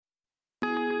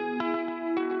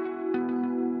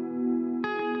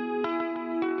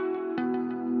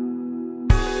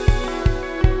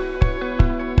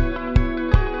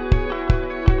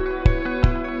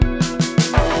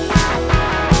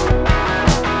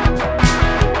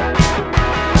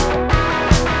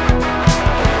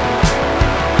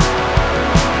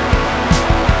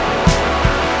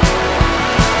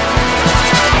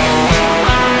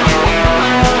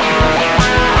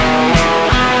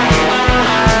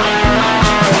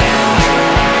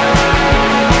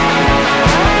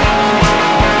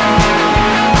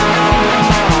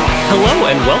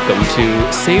and welcome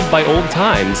to Saved by Old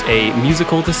Times, a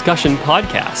musical discussion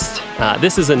podcast.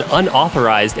 This is an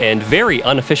unauthorized and very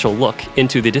unofficial look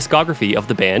into the discography of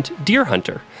the band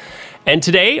Deerhunter. And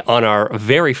today, on our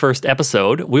very first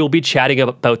episode, we will be chatting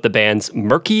about the band's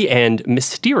murky and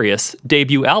mysterious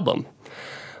debut album.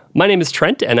 My name is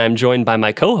Trent, and I'm joined by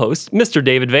my co-host, Mr.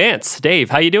 David Vance. Dave,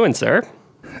 how you doing, sir?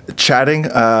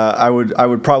 Chatting, I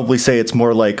would probably say it's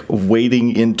more like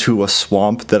wading into a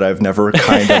swamp that I've never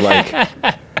kind of like.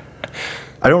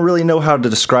 I don't really know how to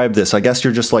describe this. I guess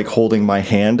you're just like holding my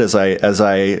hand as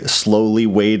I slowly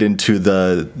wade into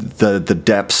the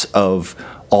depths of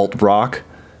alt rock.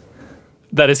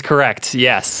 That is correct,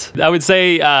 yes. I would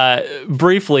say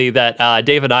briefly that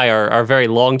Dave and I are very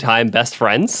long-time best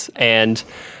friends, and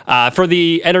for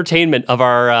the entertainment of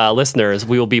our listeners,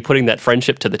 we will be putting that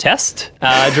friendship to the test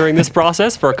during this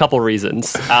process for a couple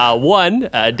reasons. One,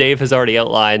 Dave has already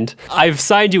outlined, I've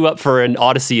signed you up for an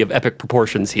odyssey of epic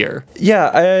proportions here.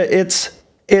 Yeah, it's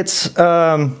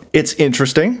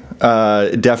interesting.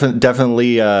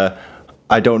 Definitely.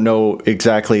 I don't know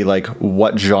exactly like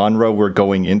what genre we're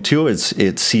going into.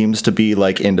 It seems to be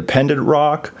like independent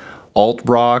rock, alt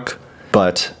rock,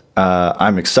 but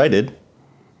I'm excited.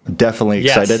 Definitely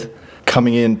excited. Yes.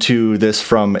 Coming into this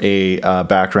from a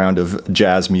background of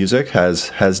jazz music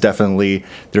there's definitely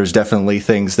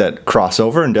things that cross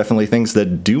over and definitely things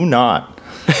that do not.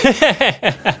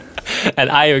 And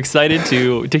I am excited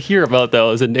to hear about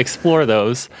those and explore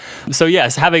those. So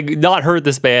yes, having not heard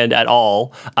this band at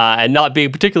all and not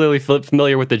being particularly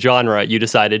familiar with the genre, you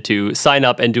decided to sign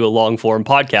up and do a long-form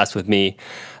podcast with me.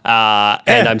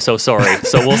 And I'm so sorry.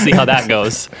 So we'll see how that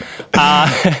goes.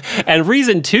 And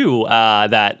reason two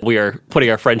that we are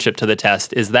putting our friendship to the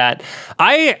test is that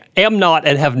I am not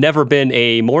and have never been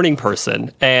a morning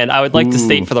person. And I would like to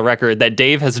state for the record that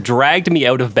Dave has dragged me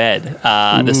out of bed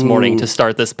this morning to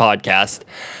start this podcast.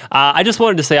 I just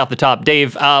wanted to say off the top,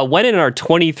 Dave, when in our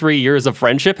 23 years of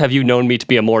friendship have you known me to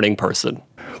be a morning person?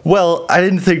 Well, I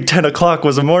didn't think 10 o'clock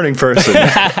was a morning person,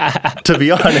 to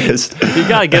be honest. You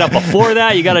got to get up before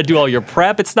that. You got to do all your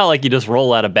prep. It's not like you just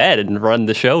roll out of bed and run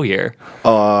the show here.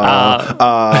 Yeah.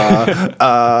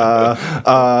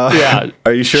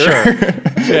 Are you sure?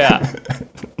 Yeah.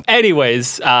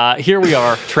 Anyways, here we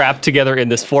are, trapped together in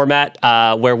this format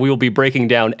where we will be breaking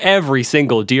down every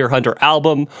single Deerhunter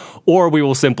album, or we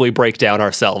will simply break down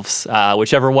ourselves,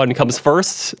 whichever one comes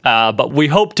first, but we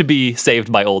hope to be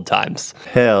saved by old times.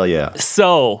 Hell yeah.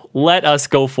 So let us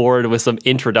go forward with some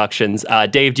introductions.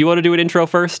 Dave, do you want to do an intro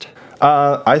first?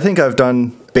 I think I've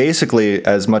done basically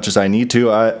as much as I need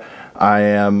to. I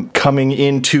am coming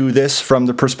into this from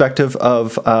the perspective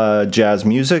of jazz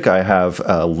music. I have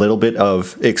a little bit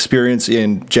of experience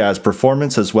in jazz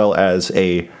performance as well as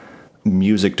a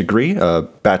music degree, a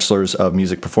bachelor's of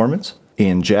music performance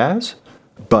in jazz.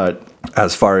 But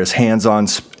as far as hands-on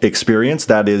experience,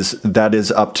 that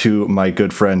is up to my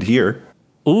good friend here.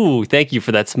 Ooh, thank you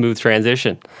for that smooth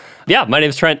transition. Yeah, my name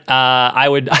is Trent. I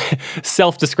would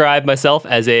self-describe myself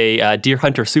as a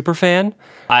Deerhunter superfan.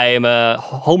 I am a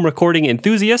home recording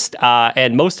enthusiast,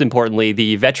 and most importantly,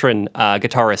 the veteran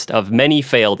guitarist of many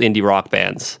failed indie rock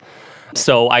bands.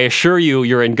 So I assure you,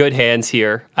 you're in good hands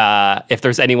here. If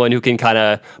there's anyone who can kind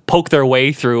of poke their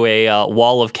way through a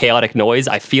wall of chaotic noise,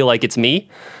 I feel like it's me.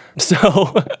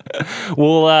 So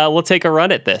we'll take a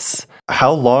run at this.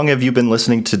 How long have you been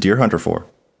listening to Deerhunter for?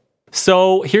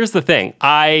 So here's the thing.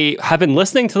 I have been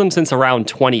listening to them since around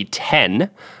 2010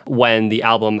 when the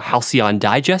album Halcyon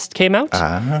Digest came out.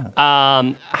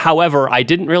 However, I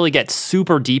didn't really get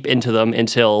super deep into them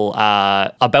until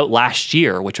about last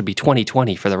year, which would be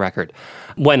 2020 for the record,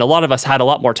 when a lot of us had a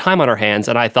lot more time on our hands.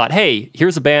 And I thought, hey,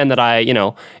 here's a band that I,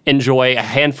 enjoy a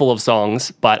handful of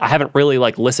songs, but I haven't really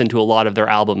listened to a lot of their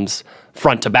albums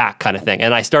front to back kind of thing.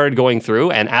 And I started going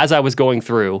through, and as I was going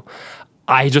through,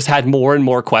 I just had more and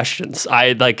more questions.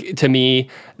 To me,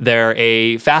 they're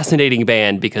a fascinating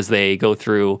band because they go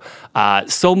through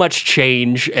so much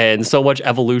change and so much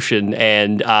evolution,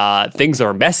 and things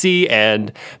are messy,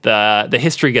 and the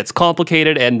history gets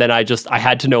complicated. And then I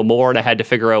had to know more, and I had to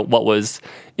figure out what was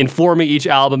informing each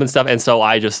album and stuff. And so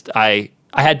I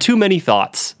had too many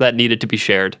thoughts that needed to be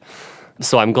shared.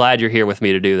 So I'm glad you're here with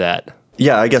me to do that.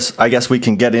 Yeah, I guess we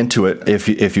can get into it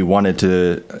if you wanted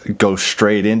to go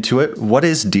straight into it. What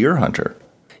is Deerhunter?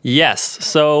 Yes,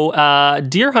 so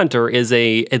Deerhunter is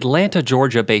a Atlanta,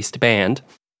 Georgia-based band.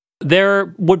 They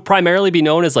would primarily be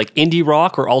known as indie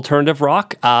rock or alternative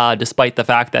rock, despite the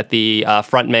fact that the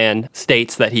frontman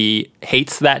states that he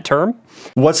hates that term.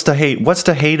 What's to hate? What's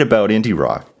to hate about indie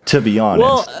rock? To be honest,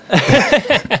 well,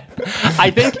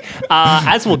 I think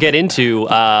as we'll get into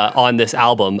on this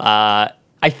album.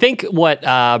 I think what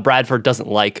Bradford doesn't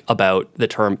like about the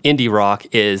term indie rock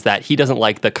is that he doesn't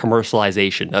like the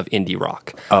commercialization of indie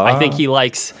rock. I think he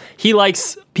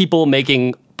likes people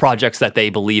making projects that they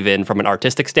believe in from an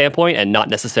artistic standpoint and not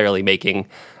necessarily making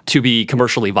to be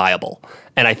commercially viable.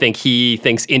 And I think he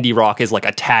thinks indie rock is like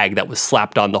a tag that was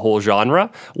slapped on the whole genre,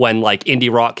 when like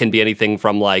indie rock can be anything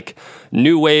from like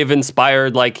new wave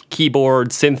inspired like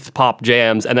keyboard synth pop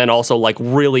jams, and then also like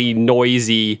really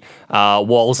noisy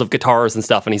walls of guitars and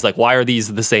stuff. And he's like, why are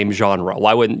these the same genre?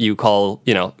 Why wouldn't you call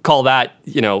that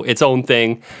its own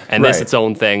thing and this its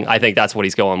own thing? I think that's what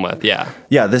he's going with. Yeah.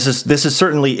 Yeah, this is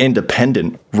certainly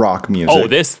independent rock music. Oh,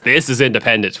 this is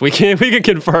independent. We can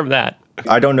confirm that.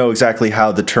 I don't know exactly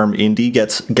how the term indie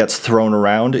gets thrown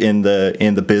around in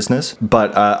the business,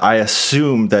 but I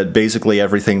assume that basically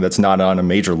everything that's not on a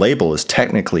major label is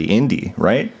technically indie,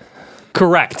 right?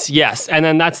 Correct, yes. And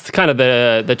then that's kind of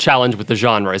the challenge with the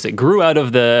genre, is it grew out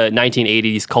of the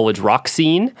 1980s college rock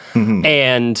scene. Mm-hmm.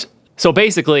 And so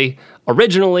basically,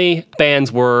 originally,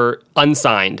 bands were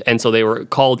unsigned, and so they were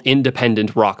called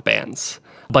independent rock bands.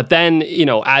 But then,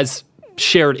 as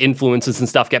shared influences and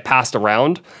stuff get passed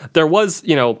around, there was,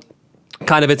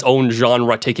 kind of its own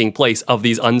genre taking place of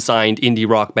these unsigned indie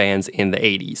rock bands in the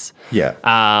 80s. Yeah.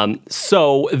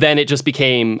 So then it just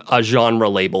became a genre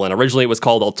label, and originally it was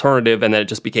called alternative, and then it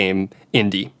just became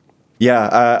indie.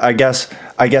 Yeah, I guess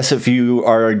if you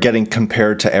are getting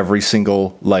compared to every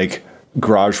single like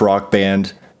garage rock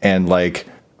band and like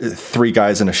three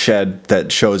guys in a shed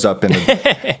that shows up in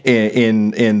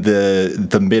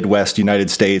the Midwest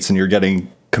United States, and you're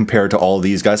getting compared to all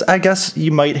these guys, I guess you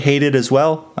might hate it as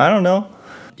well. I don't know.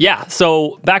 Yeah.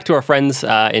 So back to our friends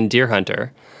in Deerhunter.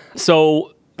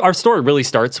 So our story really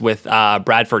starts with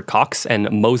Bradford Cox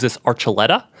and Moses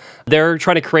Archuleta. They're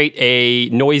trying to create a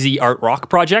noisy art rock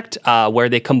project where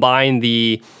they combine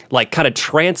the like kind of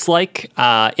trance-like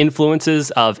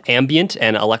influences of ambient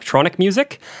and electronic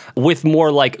music with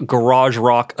more like garage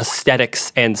rock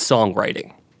aesthetics and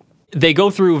songwriting. They go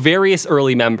through various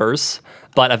early members,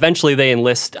 but eventually they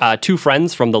enlist two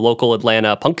friends from the local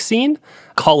Atlanta punk scene,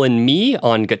 Colin Mee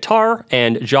on guitar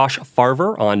and Josh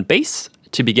Farver on bass,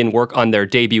 to begin work on their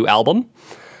debut album.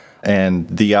 And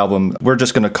the album, we're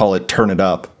just going to call it Turn It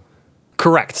Up.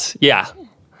 Correct, yeah.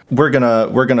 We're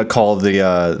gonna call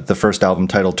the first album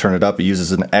titled Turn It Up. It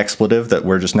uses an expletive that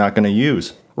we're just not going to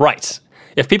use. Right.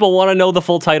 If people want to know the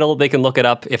full title, they can look it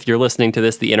up. If you're listening to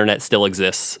this, the internet still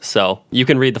exists. So you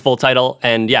can read the full title.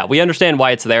 And yeah, we understand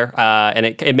why it's there. And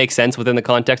it makes sense within the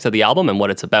context of the album and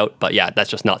what it's about. But yeah, that's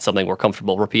just not something we're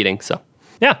comfortable repeating. So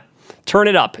yeah, Turn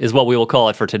It Up is what we will call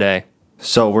it for today.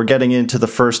 So we're getting into the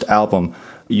first album.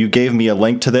 You gave me a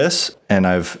link to this, and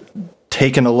I've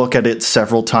taken a look at it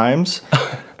several times.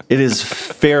 It is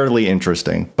fairly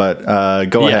interesting, but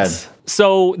go ahead.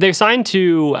 So they're signed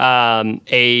to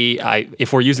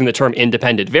if we're using the term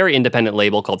independent, very independent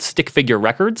label called Stick Figure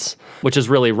Records, which is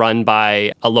really run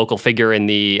by a local figure in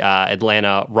the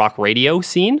Atlanta rock radio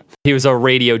scene. He was a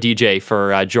radio DJ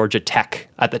for Georgia Tech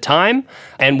at the time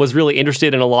and was really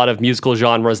interested in a lot of musical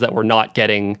genres that were not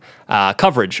getting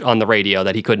coverage on the radio,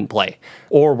 that he couldn't play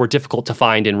or were difficult to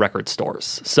find in record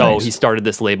stores. So He started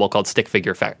this label called Stick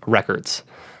Figure Records.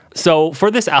 So for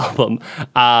this album,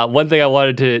 one thing I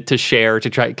wanted to share to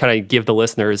try kind of give the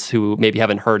listeners who maybe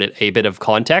haven't heard it a bit of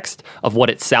context of what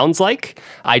it sounds like.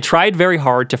 I tried very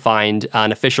hard to find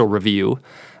an official review,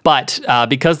 but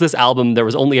because this album, there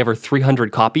was only ever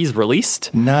 300 copies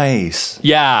released. Nice.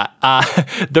 Yeah,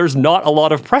 there's not a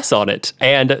lot of press on it.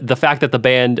 And the fact that the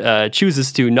band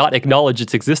chooses to not acknowledge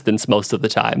its existence most of the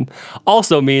time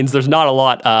also means there's not a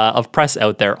lot of press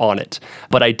out there on it.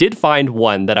 But I did find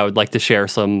one that I would like to share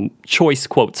some choice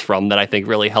quotes from that I think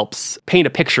really helps paint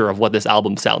a picture of what this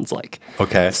album sounds like.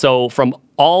 Okay. So from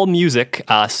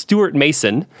AllMusic, Stuart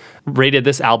Mason rated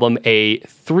this album a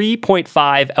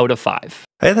 3.5 out of 5.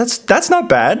 Hey, that's not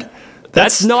bad.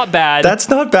 That's not bad. That's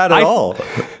not bad at all.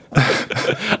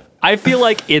 I feel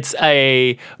like it's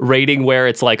a rating where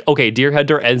it's like, okay,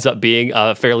 Deerhunter ends up being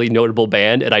a fairly notable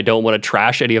band, and I don't want to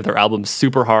trash any of their albums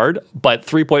super hard, but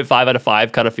 3.5 out of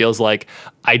 5 kind of feels like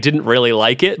I didn't really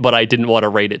like it, but I didn't want to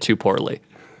rate it too poorly.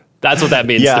 That's what that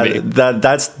means to me.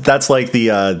 That's like the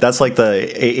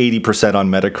 80% on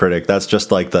Metacritic. That's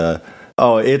just like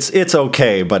it's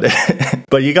okay, but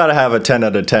but you got to have a 10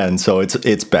 out of 10, so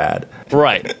it's bad.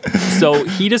 Right. So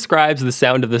he describes the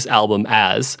sound of this album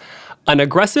as an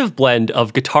aggressive blend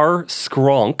of guitar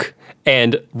skronk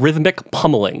and rhythmic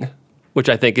pummeling, which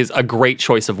I think is a great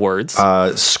choice of words.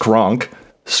 Skronk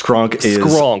is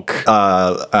skronk.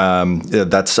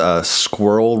 That's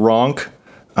squirrel ronk.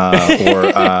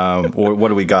 or what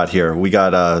do we got here? We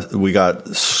got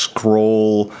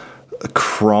scroll,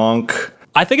 cronk.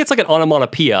 I think it's like an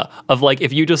onomatopoeia of like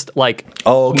if you just like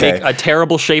make a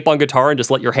terrible shape on guitar and just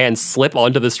let your hand slip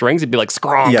onto the strings, it'd be like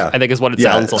skronk. Yeah. I think is what it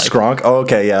sounds like. Skronk. Oh,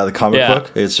 okay, yeah, the comic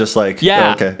book. It's just like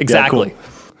okay, exactly. Yeah, cool.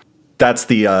 That's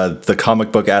the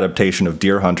comic book adaptation of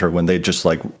Deerhunter when they just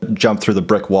like jump through the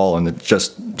brick wall and it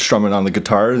just strumming on the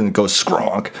guitar and it goes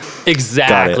skronk.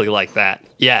 Exactly like that.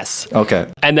 Yes. Okay.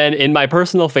 And then in my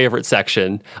personal favorite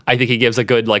section, I think he gives a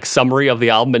good like summary of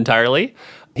the album entirely.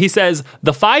 He says,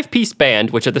 the 5-piece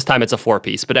band, which at this time it's a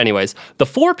 4-piece, but anyways, the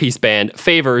 4-piece band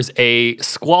favors a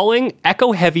squalling,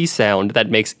 echo-heavy sound that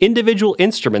makes individual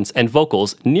instruments and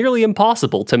vocals nearly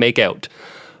impossible to make out.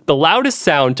 The loudest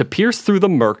sound to pierce through the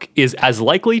murk is as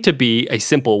likely to be a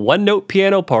simple one-note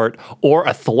piano part or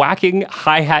a thwacking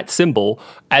hi-hat cymbal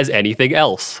as anything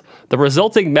else. The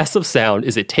resulting mess of sound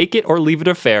is a take-it-or-leave-it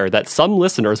affair that some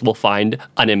listeners will find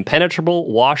an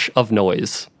impenetrable wash of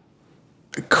noise.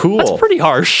 Cool. That's pretty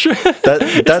harsh.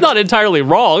 It's not entirely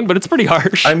wrong, but it's pretty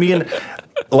harsh. I mean,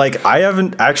 like I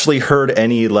haven't actually heard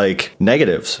any like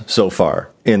negatives so far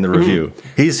in the review.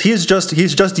 He's just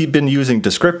been using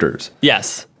descriptors.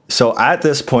 Yes. So at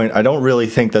this point, I don't really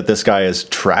think that this guy is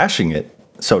trashing it,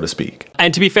 so to speak.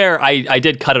 And to be fair, I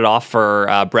did cut it off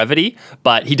for brevity,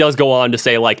 but he does go on to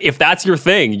say, like, if that's your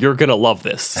thing, you're going to love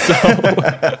this. So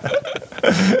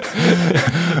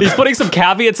he's putting some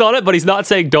caveats on it, but he's not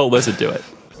saying don't listen to it.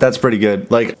 That's pretty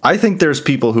good. Like, I think there's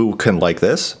people who can like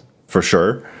this, for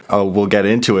sure. We'll get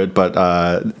into it, but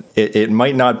it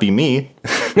might not be me.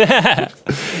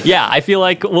 Yeah, I feel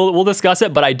like we'll discuss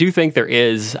it, but I do think there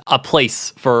is a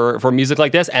place for music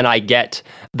like this, and I get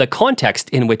the context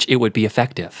in which it would be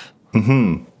effective.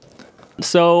 Mm-hmm.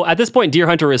 So at this point,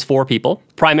 Deerhunter is 4 people,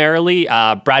 primarily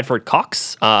Bradford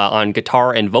Cox on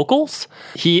guitar and vocals.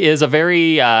 He is a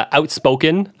very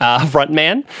outspoken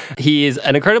frontman. He is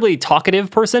an incredibly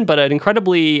talkative person, but an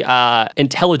incredibly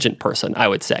intelligent person, I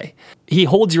would say. He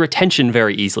holds your attention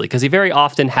very easily because he very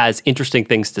often has interesting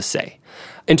things to say.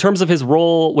 In terms of his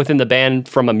role within the band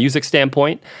from a music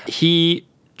standpoint, he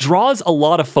draws a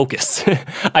lot of focus,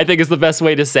 I think is the best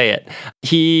way to say it.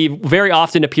 He very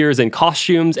often appears in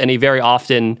costumes, and he very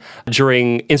often,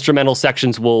 during instrumental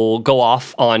sections, will go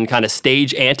off on kind of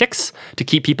stage antics to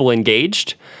keep people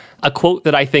engaged. A quote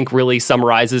that I think really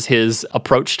summarizes his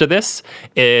approach to this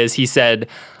is he said,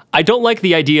 "I don't like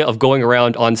the idea of going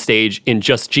around on stage in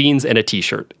just jeans and a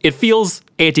t-shirt. It feels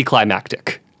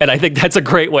anticlimactic." And I think that's a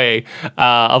great way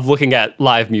of looking at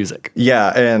live music.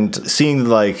 Yeah, and seeing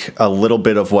like a little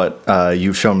bit of what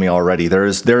you've shown me already, there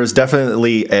is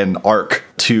definitely an arc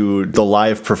to the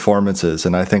live performances,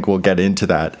 and I think we'll get into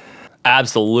that.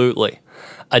 Absolutely.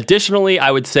 Additionally, I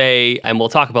would say, and we'll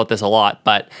talk about this a lot,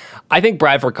 but I think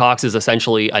Bradford Cox is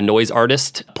essentially a noise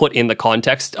artist put in the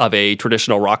context of a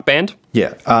traditional rock band.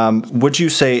 Yeah. Would you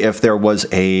say if there was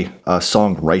a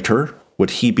songwriter, would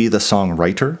he be the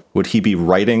songwriter? Would he be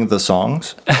writing the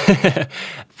songs?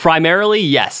 Primarily,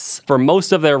 yes. For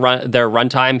most of their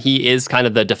runtime, he is kind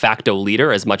of the de facto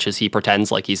leader, as much as he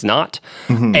pretends like he's not.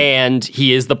 Mm-hmm. And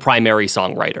he is the primary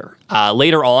songwriter.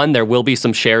 Later on, there will be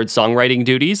some shared songwriting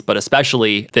duties, but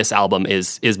especially this album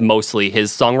is mostly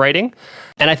his songwriting.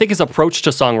 And I think his approach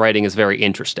to songwriting is very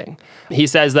interesting. He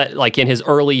says that, like, in his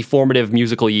early formative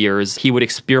musical years, he would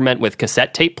experiment with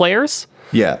cassette tape players.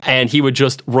 Yeah. And he would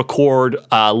just record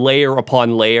layer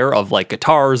upon layer of like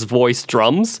guitars, voice,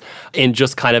 drums in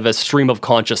just kind of a stream of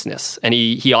consciousness. And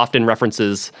he often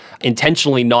references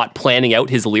intentionally not planning out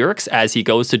his lyrics as he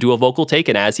goes to do a vocal take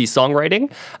and as he's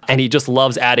songwriting. And he just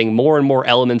loves adding more and more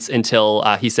elements until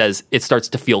he says it starts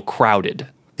to feel crowded.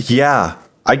 Yeah,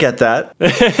 I get that.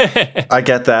 I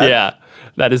get that. Yeah.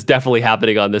 That is definitely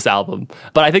happening on this album.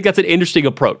 But I think that's an interesting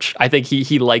approach. I think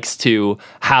he likes to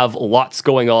have lots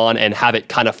going on and have it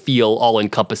kind of feel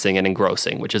all-encompassing and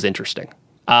engrossing, which is interesting.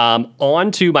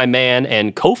 On to my man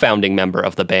and co-founding member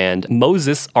of the band,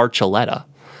 Moses Archuleta.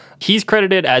 He's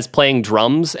credited as playing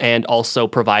drums and also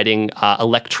providing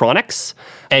electronics.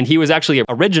 And he was actually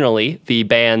originally the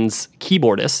band's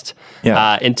keyboardist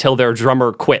until their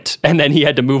drummer quit. And then he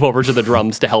had to move over to the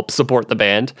drums to help support the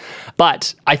band.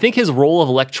 But I think his role of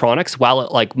electronics, while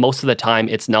like most of the time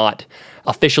it's not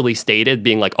officially stated,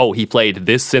 being like, oh, he played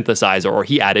this synthesizer or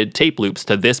he added tape loops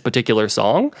to this particular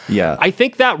song. Yeah. I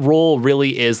think that role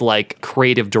really is like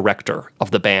creative director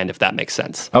of the band, if that makes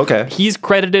sense. Okay. He's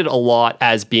credited a lot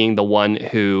as being the one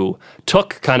who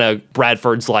took kind of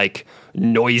Bradford's like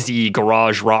noisy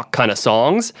garage rock kind of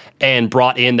songs and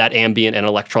brought in that ambient and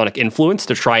electronic influence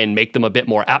to try and make them a bit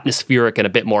more atmospheric and a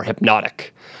bit more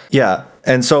hypnotic. Yeah.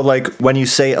 And so, like, when you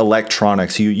say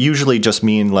electronics, you usually just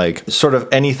mean, like, sort of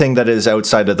anything that is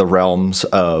outside of the realms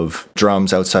of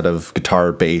drums, outside of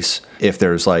guitar, bass. If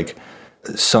there's, like,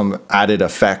 some added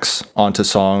effects onto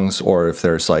songs, or if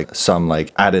there's, like, some,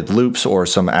 like, added loops or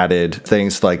some added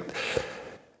things, like,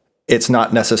 it's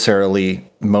not necessarily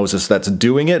Moses that's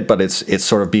doing it, but it's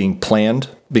sort of being planned,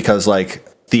 because, like,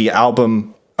 the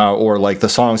album or, like, the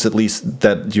songs, at least,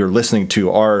 that you're listening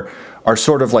to are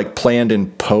sort of like planned in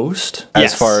post,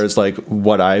 as far as like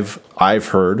what I've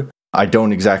heard. I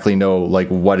don't exactly know like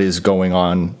what is going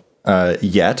on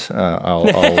yet. I'll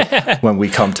when we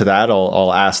come to that,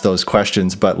 I'll ask those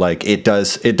questions. But like it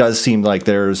does seem like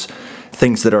there's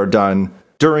things that are done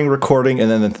during recording and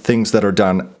then the things that are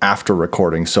done after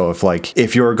recording. So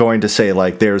if you're going to say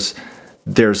like there's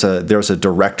a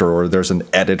director or there's an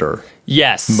editor,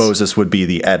 yes, Moses would be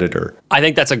the editor. I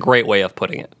think that's a great way of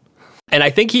putting it. And I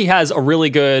think he has a really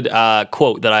good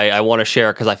quote that I want to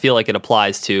share because I feel like it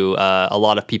applies to a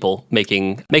lot of people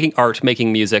making art,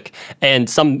 making music, and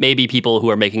some maybe people who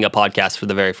are making a podcast for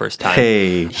the very first time.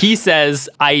 Hey. He says,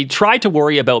 "I try to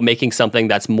worry about making something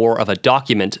that's more of a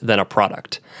document than a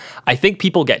product. I think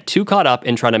people get too caught up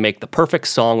in trying to make the perfect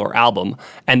song or album,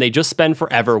 and they just spend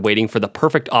forever waiting for the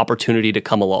perfect opportunity to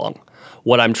come along.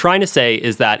 What I'm trying to say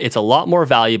is that it's a lot more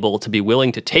valuable to be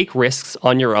willing to take risks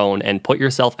on your own and put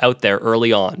yourself out there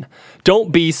early on.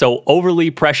 Don't be so overly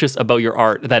precious about your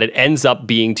art that it ends up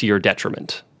being to your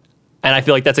detriment." And I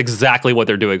feel like that's exactly what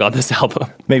they're doing on this album.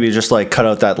 Maybe just like cut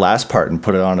out that last part and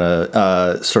put it on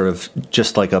a sort of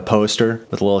just like a poster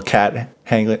with a little cat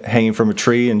hanging from a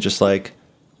tree and just like,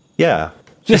 yeah,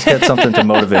 just get something to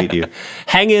motivate you.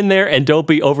 Hang in there and don't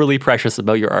be overly precious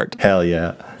about your art. Hell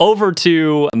yeah. Over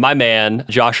to my man,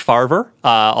 Josh Farver,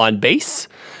 on bass.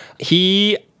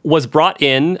 He was brought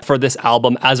in for this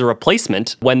album as a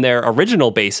replacement when their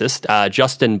original bassist,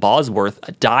 Justin Bosworth,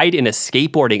 died in a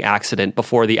skateboarding accident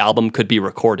before the album could be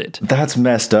recorded. That's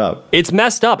messed up. It's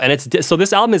messed up, and so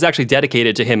this album is actually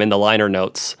dedicated to him in the liner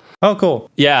notes. Oh,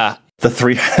 cool. Yeah. The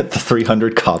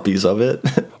 300 copies of it.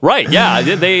 Right, yeah.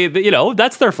 They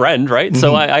that's their friend, right?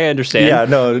 So I understand. Yeah,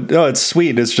 no, it's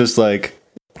sweet. It's just like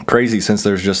crazy since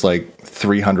there's just like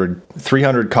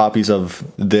 300 copies of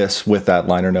this with that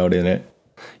liner note in it.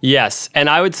 Yes, and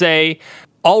I would say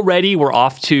already we're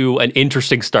off to an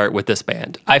interesting start with this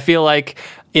band. I feel like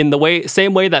in the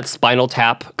same way that Spinal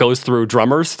Tap goes through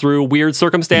drummers through weird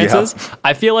circumstances, yeah.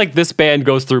 I feel like this band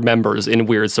goes through members in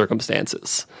weird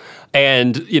circumstances.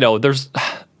 And,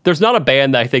 there's not a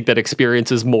band that I think that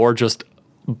experiences more just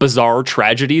bizarre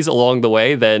tragedies along the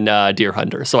way than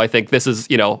Deerhunter. So I think this is,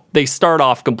 they start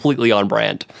off completely on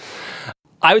brand.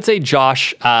 I would say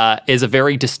Josh is a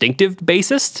very distinctive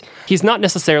bassist. He's not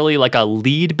necessarily like a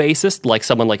lead bassist like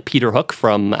someone like Peter Hook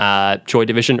from Joy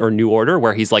Division or New Order,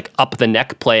 where he's like up the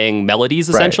neck playing melodies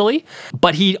essentially. Right.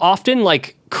 But he often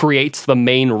like creates the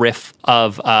main riff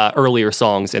of earlier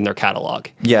songs in their catalog.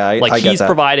 Yeah, I get he's that.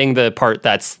 Providing the part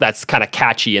that's kind of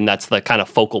catchy and that's the kind of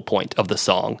focal point of the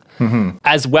song. Mm-hmm.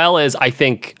 As well as I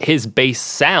think his bass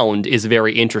sound is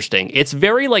very interesting. It's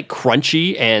very like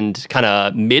crunchy and kind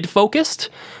of mid-focused,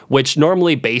 which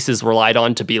normally bass is relied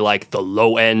on to be like the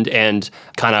low end and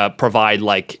kind of provide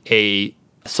like a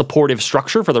supportive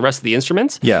structure for the rest of the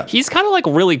instruments. Yeah. He's kind of like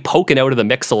really poking out of the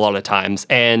mix a lot of times.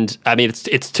 And I mean,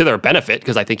 it's to their benefit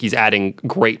because I think he's adding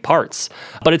great parts.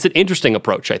 But it's an interesting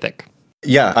approach, I think.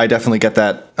 Yeah, I definitely get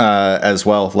that as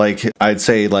well. Like, I'd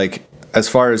say like, as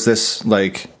far as this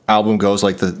like album goes,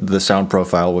 like the sound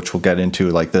profile, which we'll get into,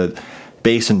 like the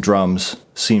bass and drums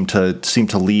seem to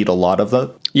lead a lot of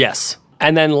the. Yes.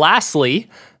 And then lastly,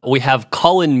 we have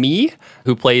Colin Mee,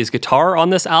 who plays guitar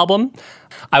on this album.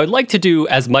 I would like to do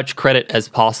as much credit as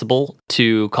possible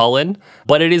to Colin,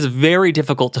 but it is very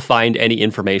difficult to find any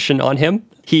information on him.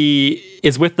 He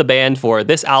is with the band for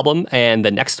this album and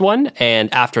the next one,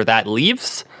 and after that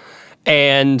leaves.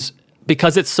 And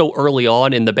because it's so early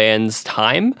on in the band's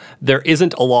time, there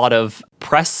isn't a lot of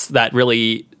press that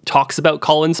really talks about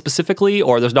Colin specifically,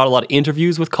 or there's not a lot of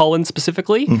interviews with Colin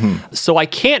specifically. Mm-hmm. So I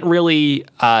can't really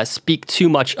speak too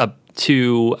much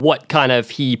to what kind of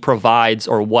he provides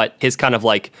or what his kind of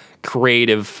like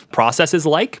creative process is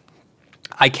like.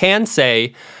 I can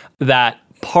say that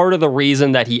part of the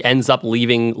reason that he ends up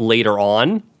leaving later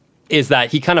on is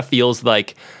that he kind of feels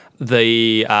like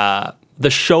the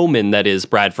showman that is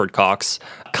Bradford Cox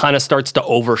kind of starts to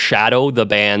overshadow the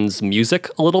band's music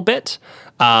a little bit.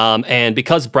 And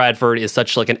because Bradford is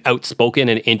such like an outspoken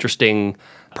and interesting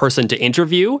person to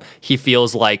interview, he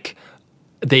feels like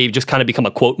they've just kind of become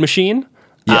a quote machine.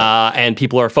 Yeah. And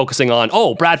people are focusing on,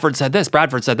 oh, Bradford said this,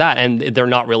 Bradford said that. And they're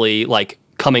not really like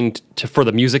coming for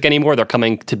the music anymore. They're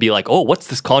coming to be like, oh, what's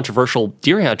this controversial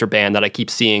Deerhunter band that I keep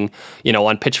seeing,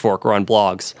 on Pitchfork or on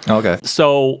blogs? Okay.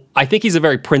 So I think he's a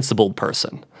very principled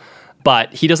person,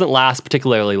 but he doesn't last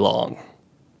particularly long.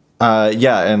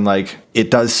 Yeah, and like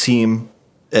it does seem,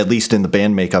 at least in the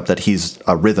band makeup, that he's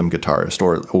a rhythm guitarist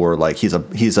or like he's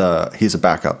a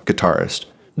backup guitarist.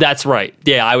 That's right.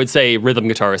 Yeah, I would say rhythm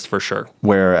guitarist for sure.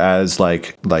 Whereas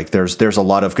like there's a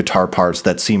lot of guitar parts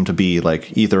that seem to be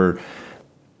like either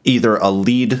a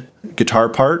lead guitar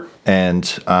part,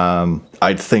 and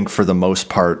I'd think for the most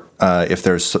part, if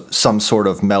there's some sort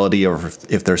of melody or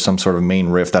if there's some sort of main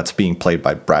riff, that's being played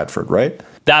by Bradford, right?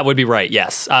 That would be right,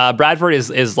 yes. Bradford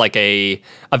is like a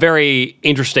very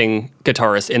interesting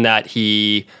guitarist in that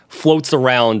he floats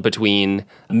around between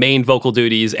main vocal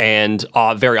duties and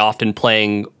very often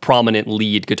playing prominent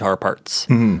lead guitar parts.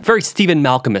 Mm-hmm. Very Stephen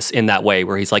Malcolmus in that way,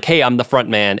 where he's like, hey, I'm the front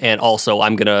man, and also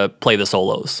I'm going to play the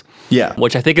solos. Yeah.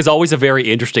 Which I think is always a very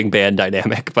interesting band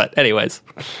dynamic. But anyways.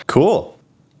 Cool.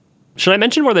 Should I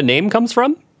mention where the name comes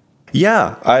from?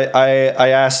 Yeah, I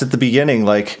asked at the beginning,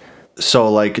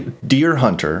 so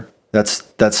Deerhunter,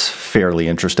 that's fairly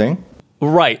interesting.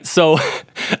 Right. So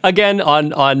again,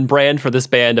 on brand for this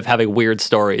band of having weird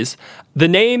stories. The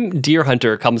name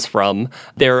Deerhunter comes from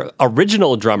their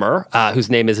original drummer, whose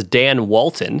name is Dan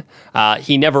Walton.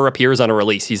 He never appears on a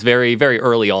release. He's very, very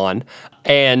early on.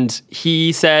 And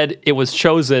he said it was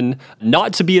chosen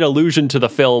not to be an allusion to the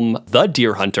film The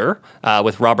Deerhunter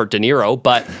with Robert De Niro,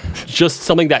 but just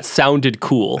something that sounded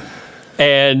cool.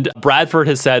 And Bradford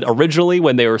has said originally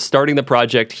when they were starting the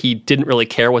project, he didn't really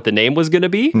care what the name was going to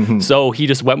be. Mm-hmm. So he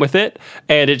just went with it.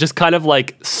 And it just kind of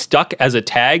like stuck as a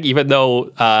tag, even though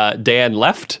Dan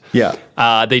left. Yeah.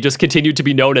 They just continued to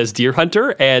be known as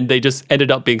Deerhunter, and they just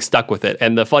ended up being stuck with it.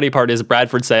 And the funny part is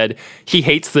Bradford said he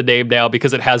hates the name now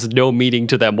because it has no meaning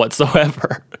to them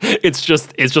whatsoever. It's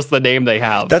just the name they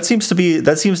have. That seems to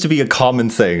be a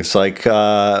common thing. It's like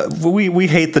we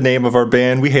hate the name of our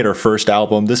band. We hate our first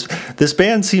album. This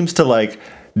band seems to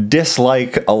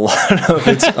dislike a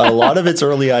lot of its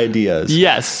early ideas.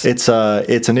 Yes. It's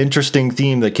an interesting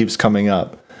theme that keeps coming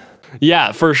up.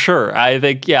 Yeah, for sure. I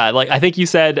think you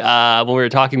said when we were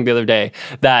talking the other day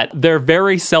that they're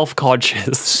very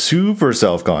self-conscious. Super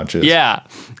self-conscious. Yeah.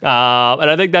 And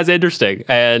I think that's interesting.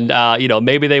 And,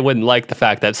 maybe they wouldn't like the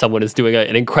fact that someone is doing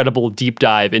an incredible deep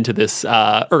dive into this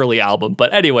early album.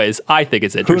 But anyways, I think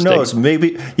it's interesting. Who knows?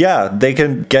 Maybe, yeah, they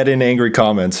can get in angry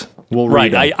comments. We'll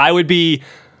read them.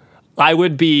 I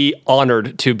would be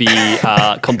honored to be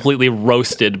completely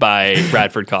roasted by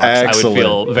Bradford Cox. Excellent. I would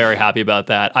feel very happy about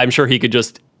that. I'm sure he could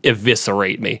just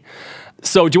eviscerate me.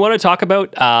 So do you want to talk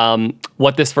about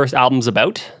what this first album's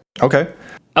about?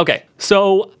 Okay,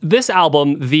 so this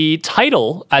album, the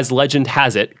title, as legend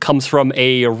has it, comes from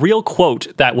a real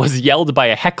quote that was yelled by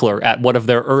a heckler at one of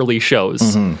their early shows.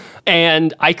 Mm-hmm.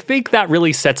 And I think that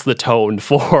really sets the tone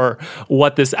for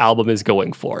what this album is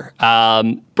going for.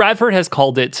 Bradford has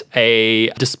called it a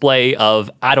display of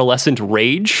adolescent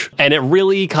rage, and it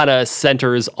really kind of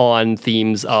centers on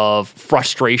themes of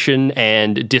frustration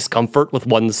and discomfort with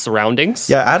one's surroundings.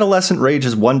 Yeah, adolescent rage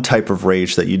is one type of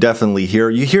rage that you definitely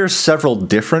hear. You hear several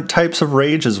different types of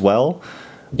rage as well.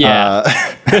 Yeah.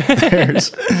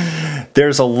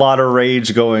 There's a lot of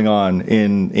rage going on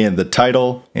in the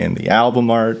title, in the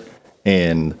album art,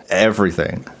 in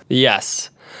everything.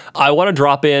 Yes. I want to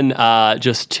drop in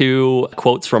just two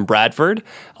quotes from Bradford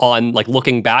on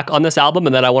looking back on this album,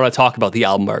 and then I want to talk about the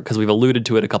album art because we've alluded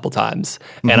to it a couple times.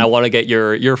 Mm-hmm. And I want to get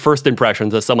your first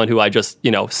impressions as someone who I just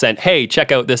sent, hey,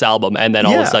 check out this album, and then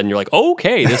all of a sudden you're like,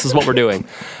 okay, this is what we're doing.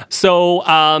 So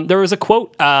there was a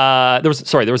quote. There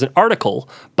was an article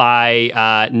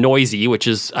by Noisy, which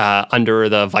is under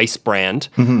the Vice brand,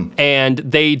 mm-hmm. and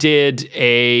they did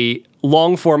a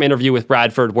long-form interview with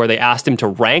Bradford where they asked him to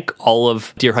rank all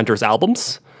of Deerhunter's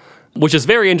albums, which is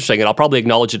very interesting, and I'll probably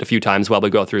acknowledge it a few times while we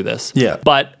go through this. Yeah.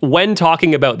 But when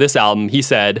talking about this album, he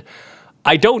said,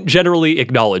 I don't generally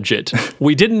acknowledge it.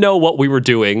 We didn't know what we were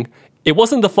doing. It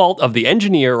wasn't the fault of the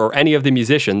engineer or any of the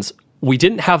musicians. We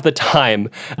didn't have the time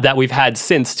that we've had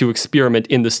since to experiment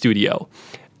in the studio.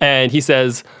 And he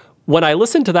says, when I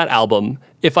listened to that album,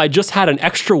 if I just had an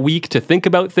extra week to think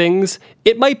about things,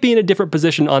 it might be in a different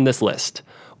position on this list.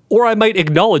 Or I might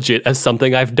acknowledge it as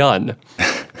something I've done.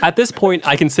 At this point,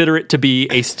 I consider it to be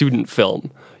a student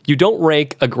film. You don't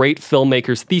rank a great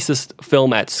filmmaker's thesis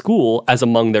film at school as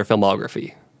among their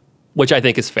filmography, which I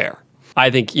think is fair.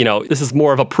 I think, this is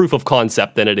more of a proof of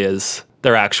concept than it is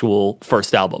their actual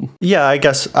first album. Yeah, I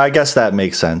guess that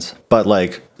makes sense. But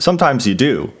like sometimes you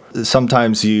do.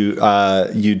 Sometimes you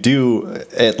do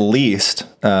at least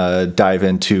dive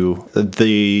into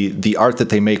the art that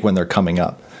they make when they're coming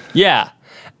up. Yeah.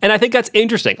 And I think that's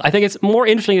interesting. I think it's more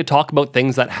interesting to talk about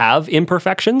things that have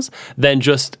imperfections than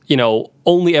just,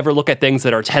 only ever look at things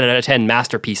that are 10 out of 10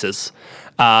 masterpieces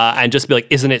and just be like,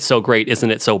 isn't it so great?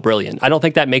 Isn't it so brilliant? I don't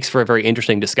think that makes for a very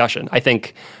interesting discussion. I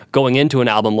think going into an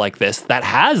album like this that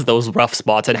has those rough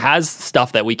spots and has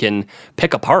stuff that we can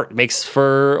pick apart makes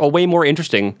for a way more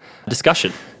interesting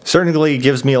discussion. Certainly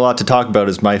gives me a lot to talk about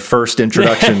as my first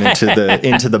introduction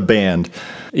into the band.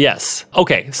 Yes.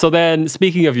 Okay. So then,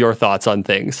 speaking of your thoughts on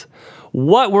things,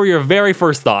 what were your very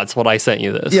first thoughts when I sent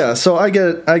you this? Yeah, so I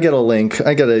get a link.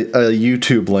 I get a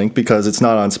YouTube link because it's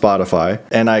not on Spotify,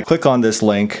 and I click on this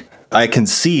link. I can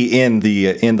see in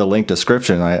the link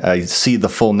description, I see the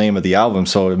full name of the album.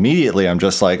 So immediately, I'm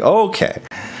just like, okay,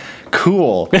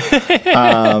 cool.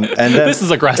 And then this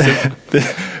is aggressive.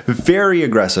 Very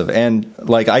aggressive. And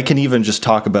like I can even just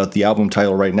talk about the album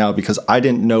title right now because I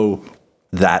didn't know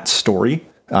that story,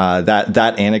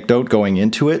 that anecdote going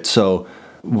into it. So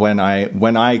when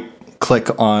I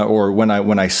click on or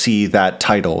when I see that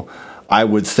title, I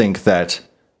would think that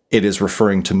it is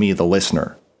referring to me, the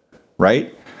listener,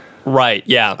 right? Right,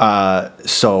 yeah.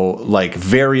 So like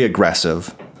very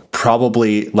aggressive,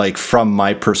 probably like from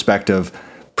my perspective,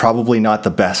 probably not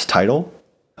the best title.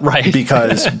 Right.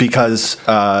 because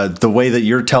the way that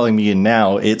you're telling me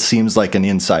now, it seems like an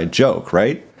inside joke,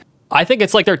 right? I think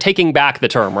it's like they're taking back the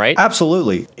term, right?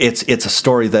 Absolutely. It's a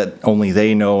story that only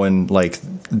they know and like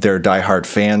their diehard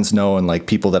fans know and like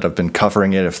people that have been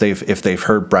covering it if they've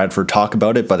heard Bradford talk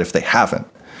about it, but if they haven't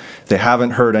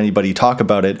heard anybody talk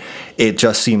about it, it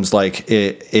just seems like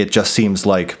a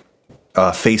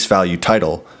face value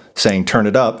title saying turn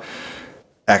it up.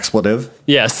 Expletive.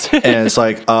 Yes. And it's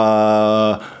like,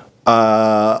 I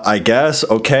guess,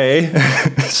 okay,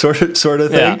 sort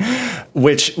of thing, yeah.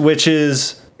 which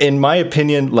is, in my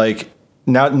opinion, like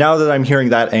now that I'm hearing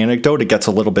that anecdote, it gets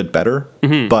a little bit better.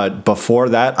 Mm-hmm. But before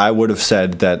that, I would have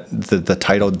said that the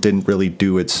title didn't really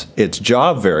do its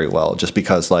job very well, just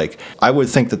because like I would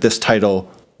think that this title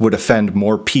would offend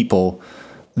more people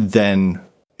than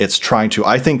it's trying to.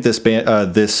 I think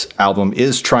this album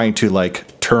is trying to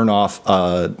like turn off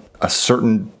a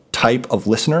certain type of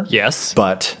listener. Yes.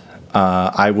 But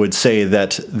I would say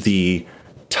that the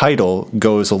title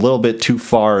goes a little bit too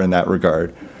far in that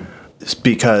regard,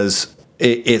 because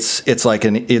it's like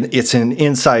an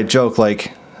inside joke.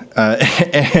 Like,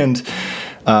 and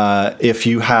if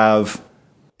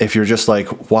you're just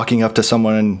like walking up to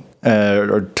someone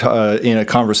or in a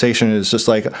conversation, it's just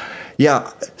like,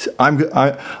 yeah, I'm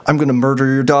going to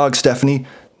murder your dog, Stephanie.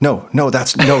 No,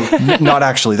 that's not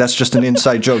actually. That's just an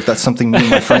inside joke. That's something me and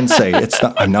my friends say. It's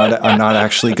not. I'm not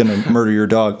actually going to murder your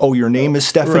dog. Oh, your name is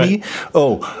Stephanie? Right.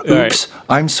 Oh, oops. Right.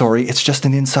 I'm sorry. It's just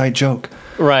an inside joke.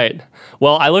 Right.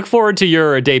 Well, I look forward to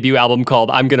your debut album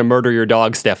called "I'm Gonna Murder Your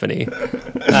Dog, Stephanie."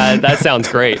 That sounds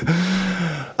great.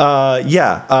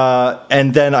 Yeah.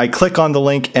 And then I click on the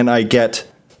link and I get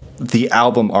the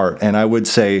album art, and I would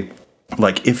say,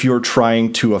 like, if you're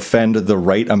trying to offend the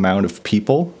right amount of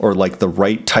people or like the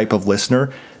right type of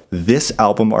listener, this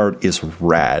album art is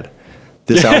rad.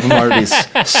 This album art is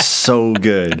so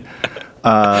good.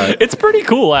 It's pretty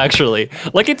cool, actually.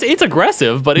 Like it's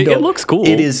aggressive, but it looks cool.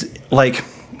 It is like,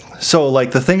 so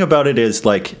like the thing about it is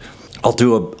like, I'll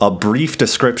do a brief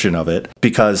description of it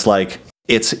because like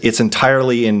it's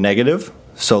entirely in negative.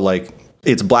 So like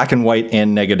it's black and white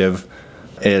and negative.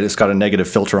 It's got a negative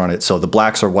filter on it, so the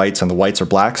blacks are whites and the whites are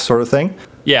blacks, sort of thing.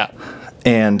 Yeah.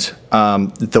 And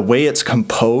the way it's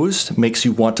composed makes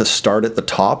you want to start at the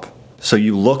top. So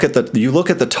you look at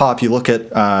the top. You look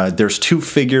at there's two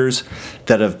figures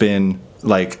that have been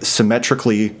like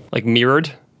symmetrically like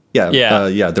mirrored.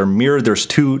 Yeah. They're mirrored. There's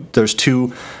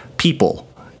two people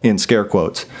in scare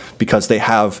quotes because they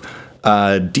have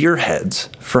deer heads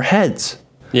for heads.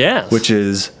 Yeah. Which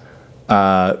is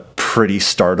pretty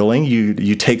startling.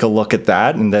 You take a look at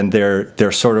that, and then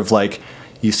they're sort of like,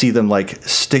 you see them like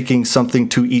sticking something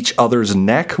to each other's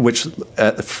neck, which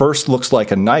at first looks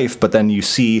like a knife, but then you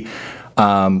see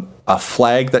a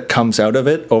flag that comes out of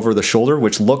it over the shoulder,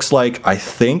 which looks like, I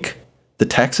think, the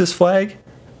Texas flag.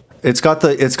 It's got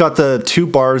the two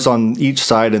bars on each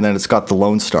side, and then it's got the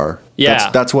Lone Star.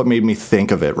 Yeah, that's what made me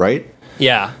think of it, right?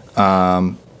 Yeah.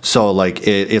 So like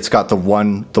it's got the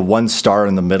one star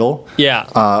in the middle. Yeah.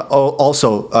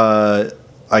 Also,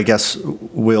 I guess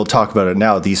we'll talk about it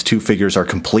now. These two figures are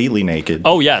completely naked.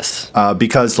 Oh yes.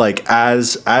 Because like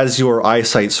as your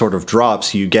eyesight sort of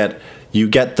drops, you get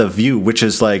the view, which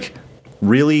is like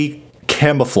really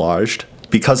camouflaged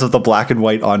because of the black and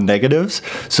white on negatives.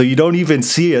 So you don't even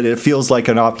see it. It feels like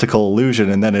an optical illusion.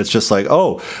 And then it's just like,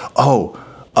 oh,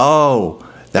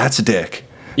 that's a dick.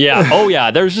 Yeah. Oh,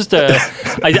 yeah. There's just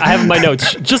I have in my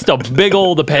notes, just a big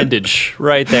old appendage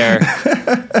right there.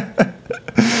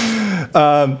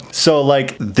 So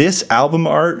like this album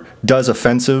art does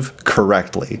offensive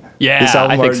correctly. Yeah, this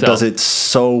album I think art so. does it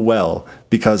so well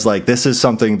because like this is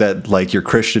something that like your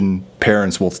Christian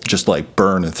parents will just like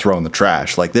burn and throw in the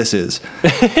trash. Like this is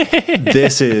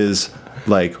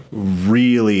like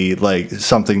really like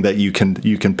something that you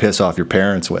can piss off your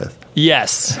parents with.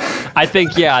 Yes. I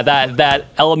think, yeah, that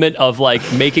element of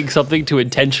like making something to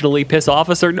intentionally piss off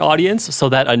a certain audience so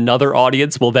that another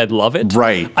audience will then love it.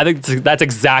 Right. I think that's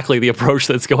exactly the approach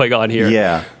that's going on here.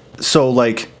 Yeah. So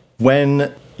like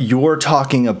when you're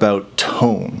talking about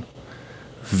tone,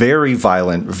 very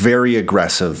violent, very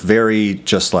aggressive, very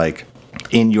just like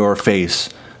in your face,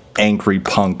 angry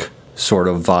punk sort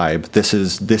of vibe.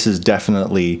 This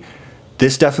definitely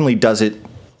does it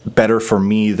better for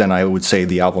me than I would say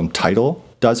the album title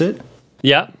does it.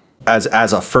 Yeah. As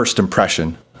a first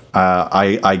impression,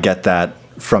 I get that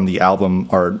from the album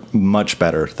art much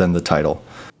better than the title.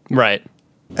 Right.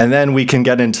 And then we can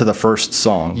get into the first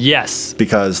song. Yes.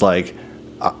 Because like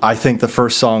I think the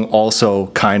first song also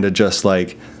kind of just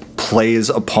like plays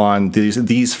upon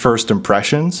these first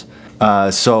impressions.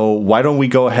 So why don't we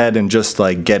go ahead and just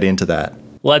like get into that?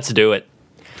 Let's do it.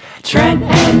 Trent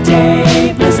and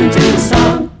Dave, listen to the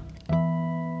song.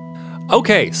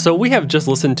 Okay, so we have just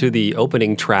listened to the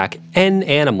opening track, N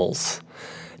Animals.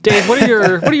 Dave, what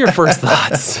are your first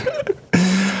thoughts?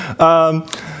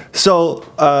 So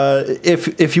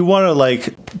if you want to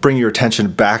like bring your attention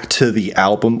back to the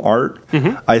album art,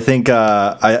 I think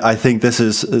I think this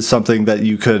is something that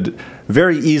you could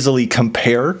very easily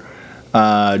compare.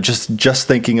 Just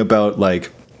thinking about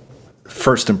like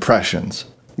first impressions,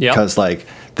 because like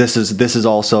this is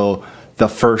also the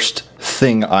first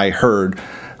thing I heard.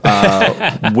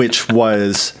 Which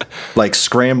was like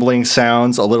scrambling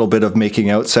sounds, a little bit of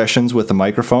making out sessions with the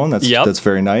microphone. That's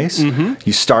very nice.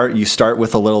 You start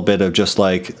with a little bit of just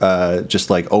like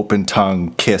open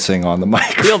tongue kissing on the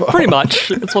microphone. Pretty much.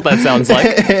 That's what that sounds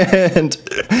like.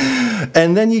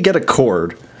 and then you get a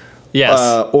chord.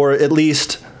 Yes. Or at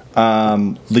least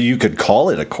you could call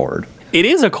it a chord. It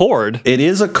is a chord. It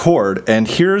is a chord, and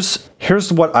here's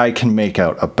what I can make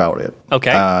out about it.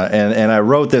 Okay. And I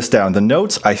wrote this down. The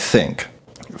notes, I think,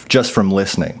 just from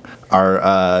listening,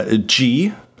 are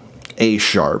G, A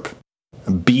sharp,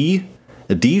 B,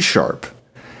 D sharp,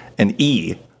 and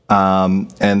E.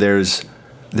 And there's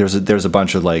a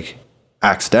bunch of like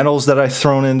accidentals that I've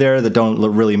thrown in there that don't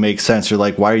really make sense. You're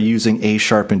like, why are you using A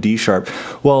sharp and D sharp?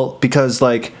 Well, because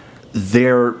like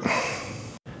they're...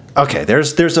 Okay,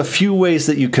 there's a few ways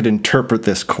that you could interpret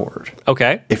this chord.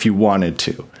 Okay. If you wanted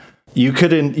to. You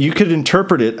could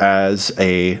interpret it as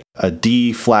a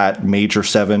D flat major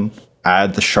 7,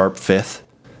 add the sharp 5th,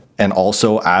 and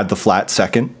also add the flat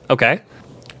 2nd. Okay.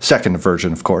 Second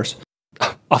version, of course.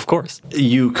 Of course.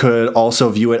 You could also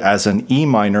view it as an E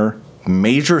minor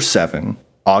major 7,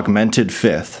 augmented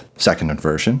 5th, second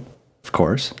inversion. Of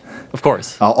course. Of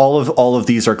course. All of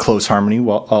these are close harmony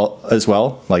as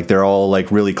well. Like they're all like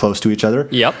really close to each other.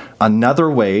 Yep. Another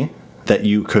way that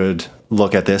you could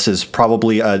look at this is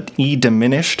probably an E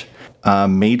diminished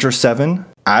major 7,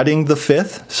 adding the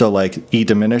 5th. So like E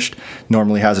diminished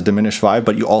normally has a diminished 5,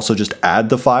 but you also just add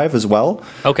the 5 as well.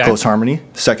 Okay. Close harmony,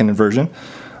 second inversion.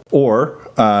 Or,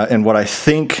 and what I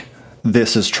think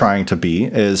this is trying to be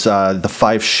is the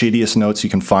 5 shittiest notes you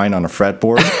can find on a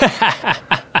fretboard.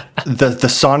 The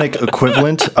sonic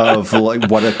equivalent of like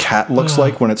what a cat looks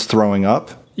like when it's throwing up.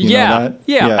 You know that?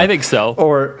 Yeah, I think so.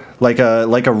 Or like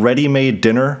a ready-made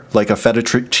dinner, like a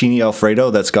fettuccine Alfredo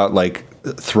that's got like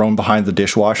thrown behind the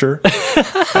dishwasher,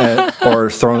 or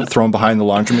thrown behind the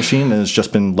laundry machine and has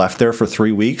just been left there for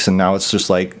 3 weeks, and now it's just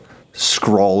like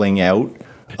scrawling out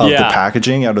of the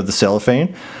packaging, out of the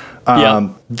cellophane.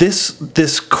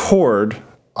 This chord,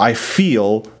 I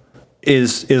feel,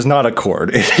 is not a chord.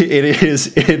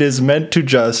 It is meant to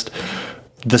just,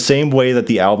 the same way that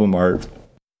the album art,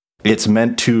 it's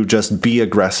meant to just be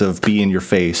aggressive, be in your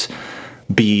face,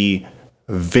 be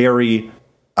very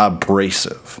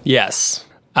abrasive. Yes.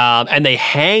 And they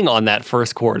hang on that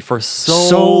first chord for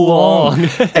so long.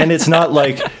 and it's not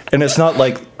like they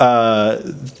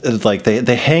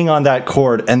hang on that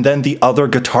chord, and then the other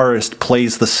guitarist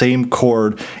plays the same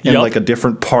chord in like a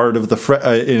different part of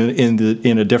the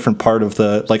in a different part of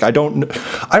the, like I don't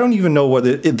even know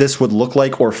what this would look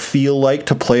like or feel like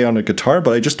to play on a guitar,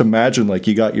 but I just imagine like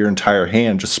you got your entire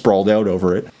hand just sprawled out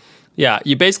over it. Yeah,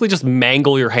 you basically just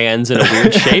mangle your hands in a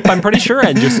weird shape, I'm pretty sure,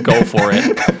 and just go for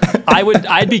it.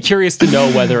 I'd be curious to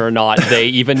know whether or not they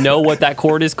even know what that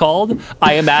chord is called.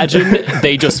 I imagine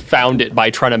they just found it by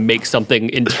trying to make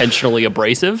something intentionally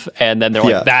abrasive, and then they're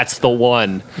like, that's the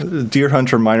one.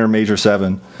 Deerhunter minor major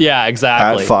 7. Yeah,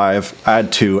 exactly. Add 5,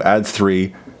 add 2, add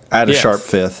 3, add a sharp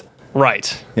 5th.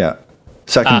 Right. Yeah.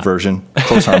 Second version,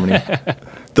 close harmony.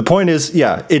 The point is,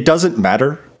 it doesn't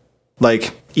matter.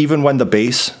 Like, even when the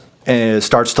bass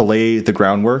starts to lay the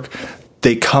groundwork,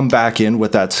 they come back in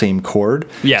with that same chord.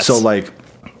 Yes. So, like,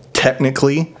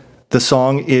 technically, the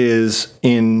song is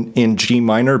in G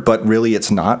minor, but really it's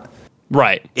not.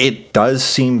 Right. It does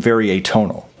seem very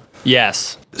atonal.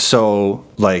 Yes. So,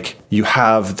 like, you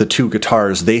have the two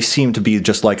guitars. They seem to be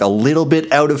just, like, a little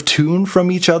bit out of tune from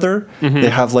each other. Mm-hmm. They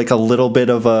have, like, a little bit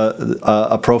of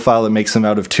a profile that makes them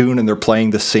out of tune, and they're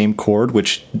playing the same chord,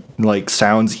 which, like,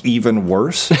 sounds even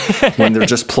worse when they're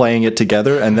just playing it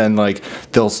together. And then, like,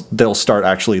 they'll start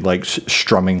actually, like,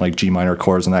 strumming, like, G minor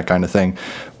chords and that kind of thing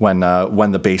when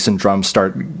the bass and drums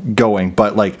start going.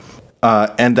 But, like,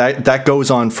 and that goes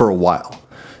on for a while.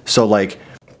 So, like,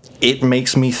 it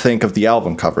makes me think of the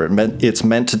album cover. It's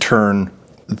meant to turn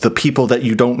the people that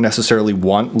you don't necessarily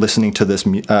want listening to this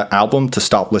album to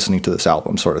stop listening to this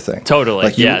album, sort of thing. Totally.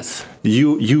 Like yes.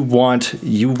 You want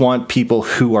people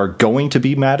who are going to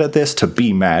be mad at this to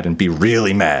be mad and be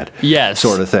really mad. Yes.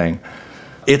 Sort of thing.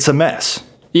 It's a mess.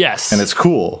 Yes. And it's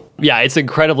cool. Yeah, it's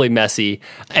incredibly messy.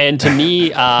 And to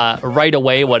me, right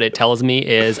away, what it tells me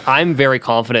is I'm very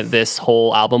confident this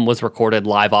whole album was recorded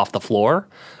live off the floor.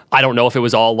 I don't know if it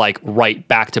was all like right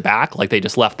back to back, like they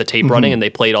just left the tape running and they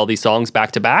played all these songs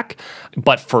back to back.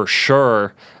 But for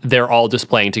sure, they're all just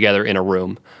playing together in a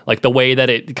room. Like the way that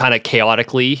it kind of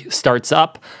chaotically starts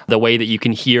up, the way that you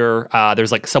can hear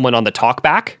there's like someone on the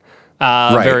talkback.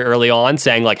 Very early on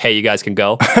saying like, hey, you guys can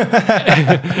go.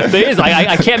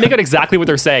 I can't make out exactly what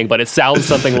they're saying, but it sounds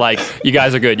something like, you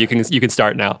guys are good. You can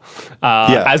start now.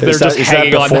 As they're just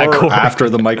hanging on that chord. After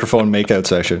the microphone makeout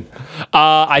session?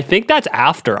 I think that's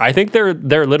after. I think they're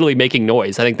literally making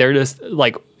noise. I think they're just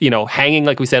like, hanging,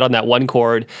 like we said, on that one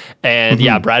chord. And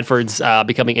Bradford's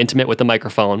becoming intimate with the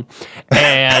microphone.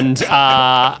 And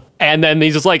then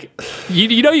he's just like,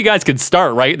 you guys can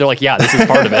start, right? They're like, yeah, this is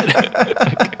part of it.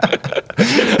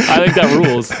 I think that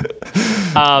rules.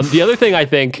 The other thing I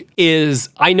think is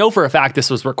I know for a fact this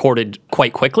was recorded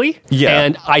quite quickly. Yeah.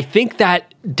 And I think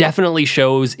that definitely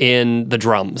shows in the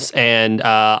drums. And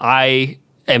I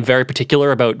am very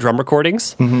particular about drum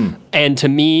recordings. Mm-hmm. And to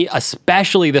me,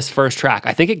 especially this first track,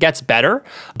 I think it gets better.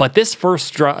 But this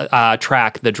first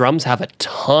track, the drums have a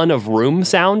ton of room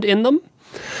sound in them.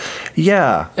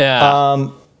 Yeah.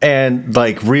 And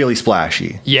like really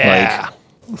splashy. Yeah.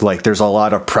 Like there's a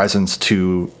lot of presence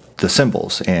to the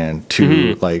cymbals and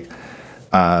to like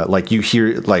you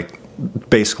hear like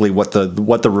basically what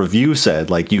the review said,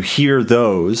 like you hear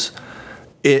those,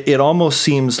 it almost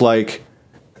seems like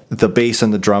the bass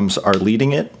and the drums are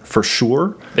leading it for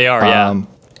sure. They are, yeah.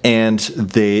 And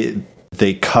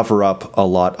they cover up a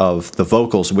lot of the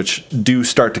vocals, which do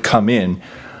start to come in.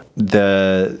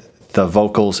 The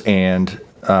vocals and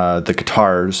the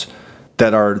guitars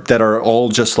that are all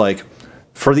just like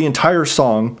for the entire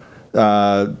song.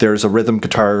 There's a rhythm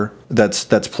guitar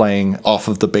that's playing off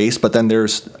of the bass, but then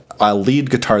there's a lead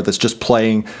guitar that's just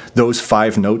playing those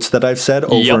 5 notes that I've said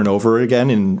over and over again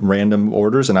in random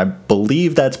orders, and I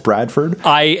believe that's Bradford.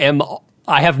 I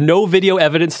have no video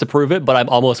evidence to prove it, but I'm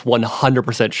almost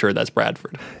 100% sure that's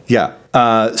Bradford. Yeah.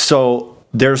 So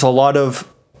there's a lot of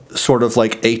sort of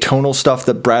like atonal stuff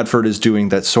that Bradford is doing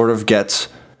that sort of gets,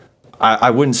 I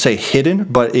wouldn't say hidden,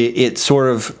 but it sort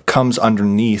of comes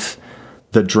underneath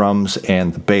the drums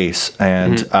and the bass.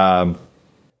 And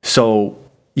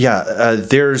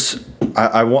there's,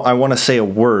 I want to say a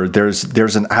word.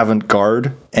 There's an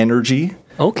avant-garde energy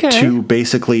to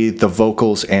basically the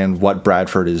vocals and what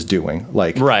Bradford is doing.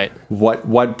 Like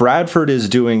what Bradford is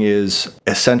doing is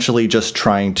essentially just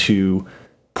trying to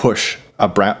push a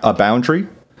boundary.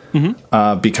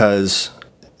 Because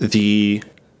the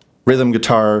rhythm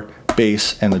guitar,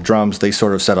 bass, and the drums, they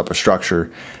sort of set up a structure,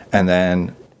 and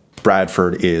then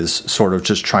Bradford is sort of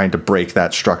just trying to break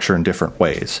that structure in different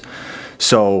ways.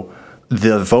 So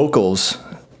the vocals,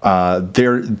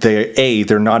 they're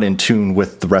not in tune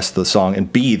with the rest of the song, and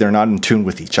B, they're not in tune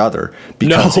with each other,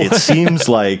 because it seems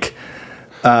like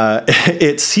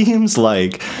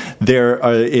there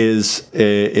is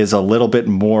a little bit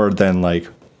more than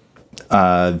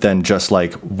just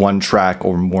like one track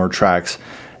or more tracks,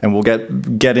 and we'll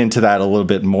get into that a little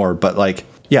bit more. But like,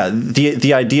 yeah,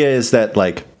 the idea is that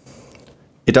like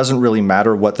it doesn't really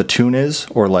matter what the tune is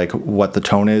or like what the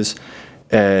tone is.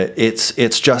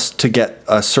 It's just to get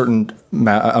a certain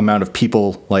amount of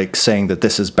people like saying that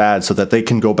this is bad, so that they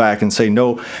can go back and say,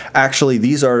 no, actually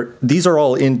these are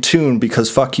all in tune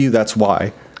because fuck you, that's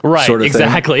why. Right, sort of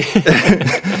exactly.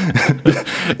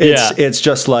 It's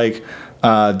just like,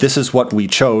 this is what we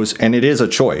chose, and it is a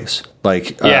choice.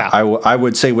 Like, I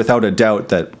would say without a doubt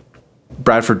that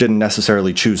Bradford didn't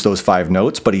necessarily choose those 5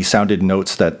 notes, but he sounded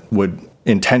notes that would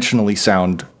intentionally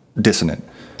sound dissonant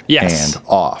and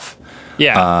off.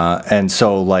 Yeah. And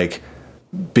so like,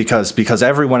 because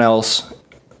everyone else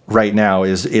right now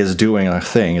is doing a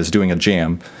thing, is doing a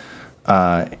jam,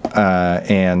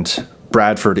 and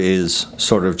Bradford is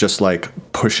sort of just like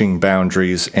pushing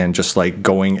boundaries and just like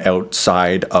going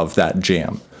outside of that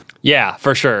jam. Yeah,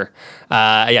 for sure.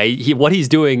 What he's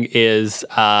doing is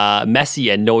messy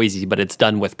and noisy, but it's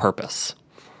done with purpose.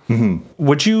 Mm-hmm.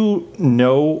 Would you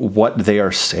know what they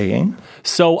are saying?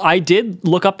 So I did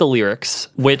look up the lyrics,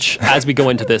 which as we go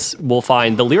into this, we'll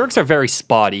find the lyrics are very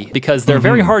spotty because they're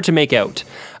very hard to make out.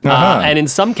 And in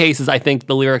some cases, I think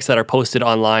the lyrics that are posted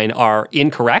online are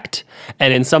incorrect.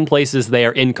 And in some places, they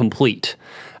are incomplete.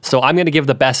 So I'm going to give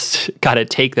the best kind of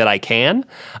take that I can.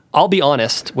 I'll be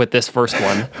honest with this first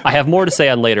one. I have more to say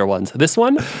on later ones. This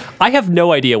one, I have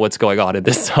no idea what's going on in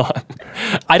this song.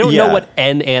 I don't know what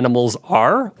N animals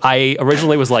are. I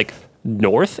originally was like,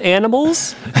 North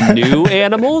animals? New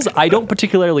animals? I don't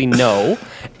particularly know.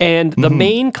 And the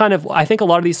main kind of, I think a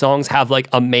lot of these songs have like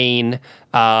a main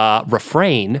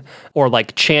refrain or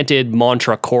like chanted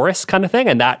mantra chorus kind of thing.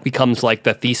 And that becomes like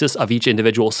the thesis of each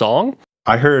individual song.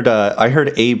 I heard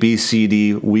A, B, C,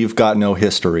 D, we've got no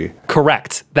history.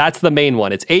 Correct. That's the main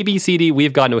one. It's A, B, C, D,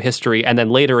 we've got no history. And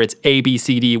then later it's A, B,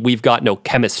 C, D, we've got no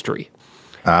chemistry.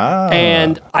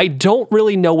 And I don't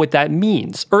really know what that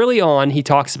means. Early on, he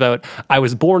talks about, I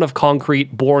was born of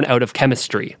concrete, born out of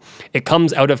chemistry. It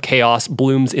comes out of chaos,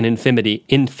 blooms in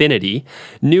infinity.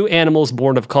 New animals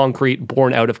born of concrete,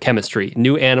 born out of chemistry.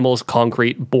 New animals,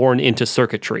 concrete, born into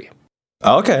circuitry.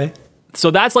 Okay. So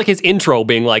that's like his intro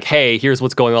being like, hey, here's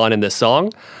what's going on in this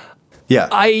song. Yeah.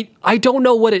 I don't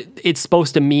know what it's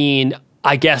supposed to mean,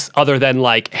 I guess, other than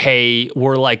like, hey,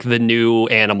 we're like the new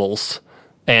animals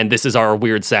and this is our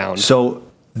weird sound. So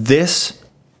this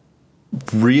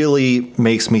really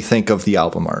makes me think of the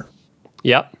album art.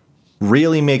 Yep.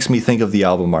 Really makes me think of the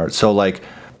album art. So like,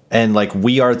 and like,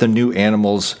 we are the new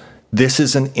animals. This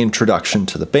is an introduction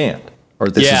to the band, or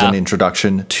this is an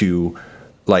introduction to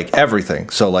like everything.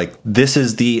 So like, this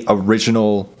is the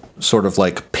original sort of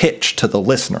like pitch to the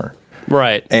listener.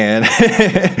 Right. And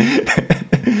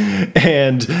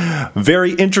and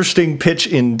very interesting pitch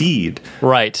indeed.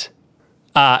 Right.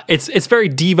 It's very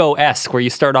Devo-esque, where you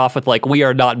start off with like, we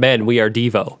are not men, we are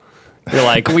Devo. You're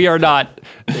like, we are not,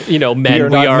 men, we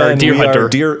are Deerhunter.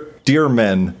 Deer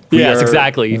men. Yes,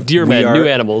 exactly. Deer men, new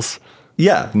animals.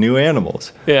 Yeah, new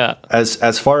animals. Yeah.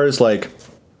 As far as like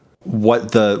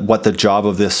what the job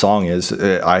of this song is,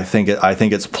 I think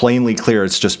it's plainly clear.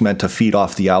 It's just meant to feed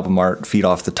off the album art, feed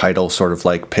off the title, sort of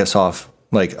like piss off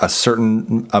like a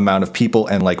certain amount of people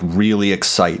and like really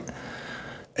excite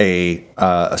a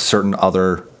certain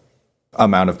other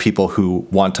amount of people who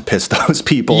want to piss those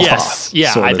people off. Yes,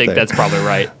 yeah, I think that's probably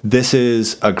right. This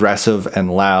is aggressive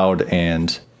and loud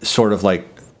and sort of like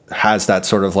has that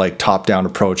sort of like top-down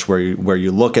approach where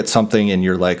you look at something and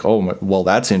you're like, oh, well,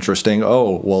 that's interesting.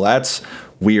 Oh, well, that's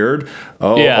weird.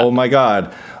 Oh, yeah. Oh my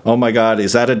God,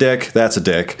 is that a dick? That's a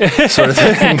dick, sort of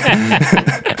thing.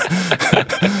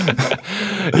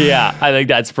 Yeah, I think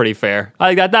that's pretty fair.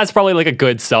 I think that's probably like a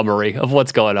good summary of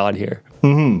what's going on here.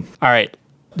 Mm-hmm. All right.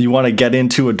 Do you want to get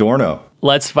into Adorno?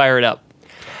 Let's fire it up.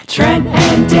 Trent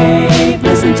and Dave,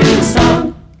 listen to the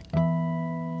song.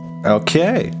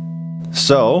 Okay.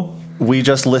 So, we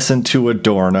just listened to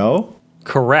Adorno.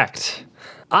 Correct.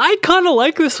 I kind of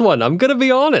like this one, I'm going to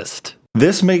be honest.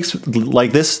 This makes,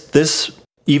 like, this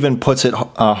even puts it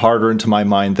harder into my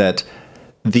mind that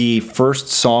the first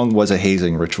song was a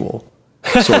hazing ritual,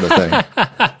 sort of thing.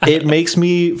 It makes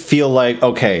me feel like,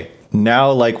 okay,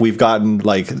 now, like, we've gotten,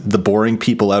 like, the boring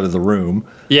people out of the room.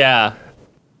 Yeah.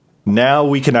 Now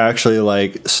we can actually,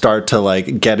 like, start to,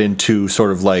 like, get into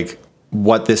sort of, like,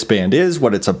 what this band is,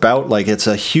 what it's about. Like, it's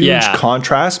a huge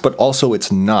contrast, but also it's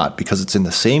not, because it's in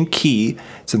the same key,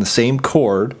 it's in the same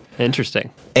chord.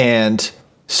 Interesting. And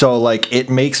so, like, it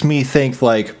makes me think,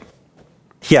 like,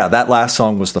 yeah, that last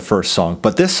song was the first song,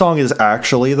 but this song is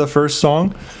actually the first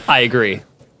song. I agree.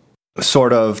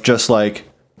 Sort of just like,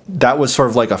 that was sort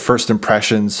of like a first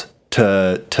impressions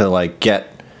to like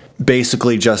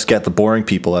basically just get the boring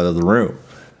people out of the room.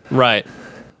 Right.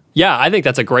 Yeah, I think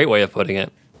that's a great way of putting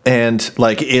it. And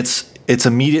like it's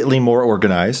immediately more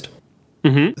organized.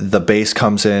 The bass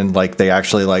comes in, like they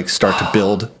actually like start to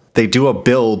build. They do a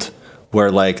build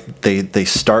where like they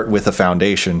start with a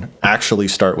foundation,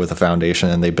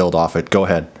 and they build off it. Go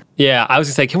ahead. Yeah, I was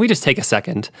gonna say, can we just take a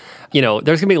second? You know,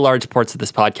 there's gonna be large parts of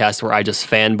this podcast where I just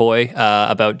fanboy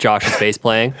about Josh's bass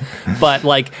playing, but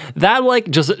like that, like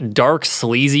just dark,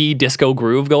 sleazy disco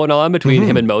groove going on between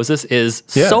him and Moses is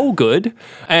so good,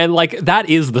 and like that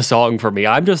is the song for me.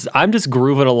 I'm just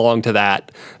grooving along to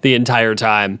that the entire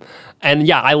time, and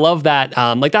yeah, I love that.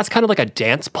 Like that's kind of like a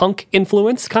dance punk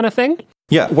influence kind of thing.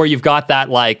 Yeah. Where you've got that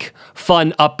like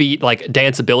fun, upbeat, like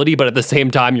danceability, but at the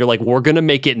same time, you're like, we're going to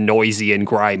make it noisy and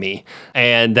grimy.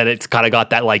 And then it's kind of got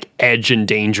that like edge and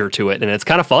danger to it. And it's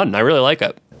kind of fun. I really like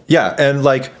it. Yeah. And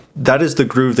like that is the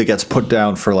groove that gets put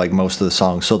down for like most of the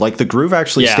songs. So like the groove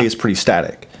actually stays pretty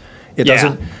static. It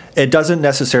doesn't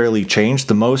necessarily change.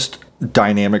 The most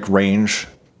dynamic range,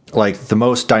 like the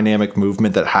most dynamic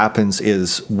movement that happens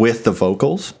is with the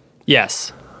vocals.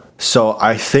 Yes. So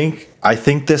I think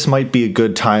this might be a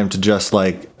good time to just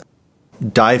like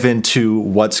dive into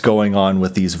what's going on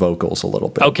with these vocals a little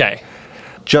bit. Okay.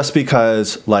 Just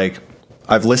because like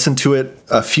I've listened to it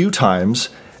a few times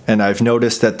and I've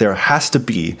noticed that there has to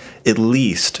be at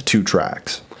least 2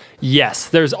 tracks. Yes,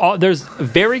 there's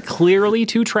very clearly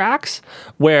 2 tracks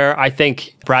where I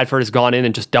think Bradford has gone in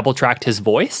and just double tracked his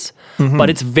voice, but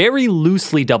it's very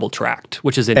loosely double tracked,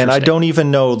 which is interesting. And I don't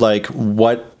even know like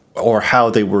what or how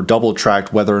they were double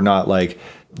tracked, whether or not like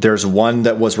there's one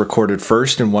that was recorded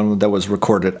first and one that was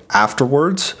recorded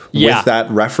afterwards with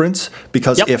that reference.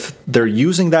 Because if they're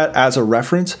using that as a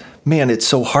reference, man, it's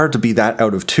so hard to be that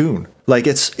out of tune. Like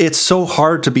it's so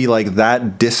hard to be like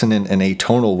that dissonant and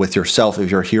atonal with yourself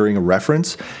if you're hearing a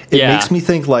reference. It makes me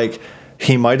think like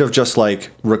he might have just like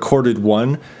recorded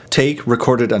one take,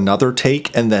 recorded another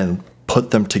take, and then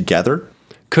put them together.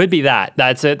 Could be that.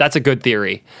 That's a good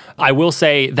theory. I will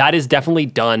say that is definitely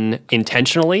done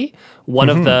intentionally. One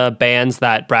of the bands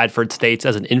that Bradford states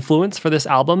as an influence for this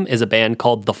album is a band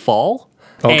called The Fall.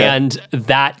 Okay. And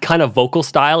that kind of vocal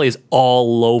style is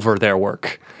all over their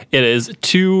work. It is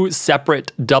 2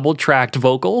 separate double-tracked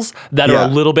vocals that are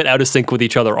a little bit out of sync with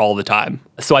each other all the time.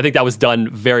 So I think that was done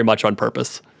very much on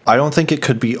purpose. I don't think it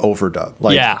could be overdubbed.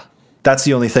 Like, that's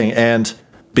the only thing. And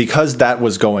because that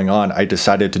was going on, I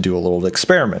decided to do a little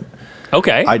experiment.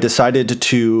 Okay. I decided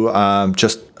to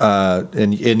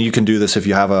and you can do this if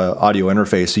you have an audio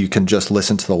interface, you can just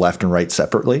listen to the left and right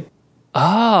separately.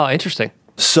 Oh, interesting.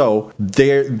 So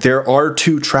there are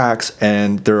 2 tracks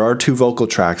and there are 2 vocal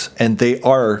tracks, and they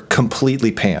are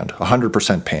completely panned,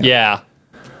 100% panned. Yeah.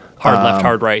 Hard left,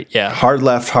 hard right. Yeah. Hard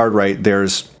left, hard right.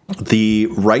 There's the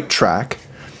right track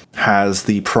has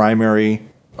the primary,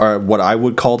 or what I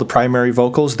would call the primary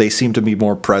vocals. They seem to be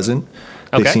more present.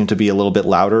 They seem to be a little bit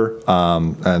louder.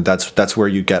 And that's where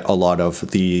you get a lot of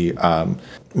the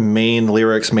main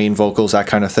lyrics, main vocals, that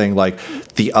kind of thing. Like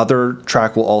the other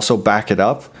track will also back it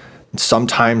up.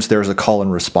 Sometimes there's a call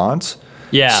and response.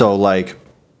 Yeah. So like,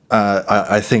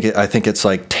 I think it's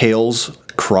like tails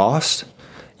crossed.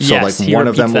 So like one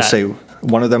of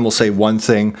them will say one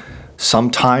thing.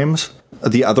 Sometimes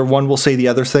the other one will say the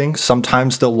other thing.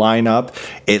 Sometimes they'll line up.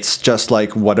 It's just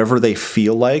like whatever they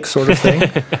feel like, sort of thing.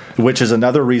 Which is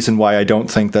another reason why I don't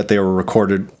think that they were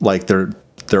recorded like they're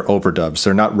overdubs.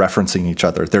 They're not referencing each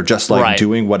other. They're just like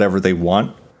doing whatever they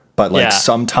want. But like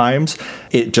sometimes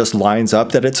it just lines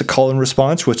up that it's a call and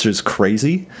response, which is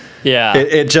crazy. Yeah.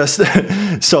 It just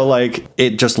so like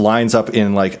it just lines up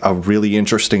in like a really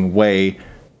interesting way,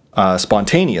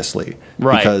 spontaneously.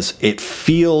 Right. Because it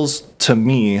feels to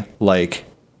me like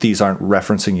these aren't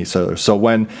referencing each other. So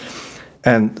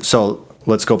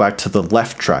let's go back to the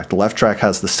left track. The left track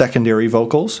has the secondary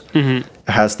vocals. Mm-hmm.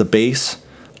 It has the bass,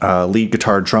 lead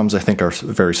guitar, drums, I think are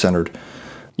very centered.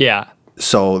 Yeah.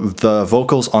 So the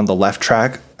vocals on the left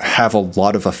track have a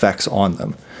lot of effects on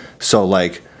them. So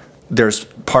like there's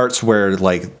parts where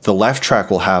like the left track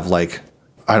will have like,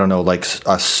 I don't know, like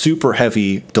a super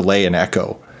heavy delay and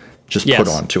echo just put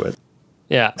onto it.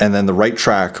 Yeah. And then the right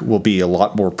track will be a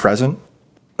lot more present.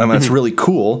 And that's really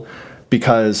cool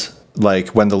because like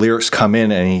when the lyrics come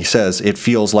in and he says, it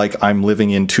feels like I'm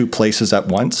living in 2 places at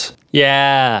once.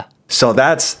 Yeah. So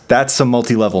that's some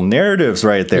multi-level narratives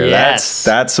right there. Yes.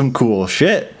 That's some cool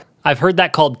shit. I've heard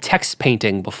that called text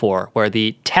painting before, where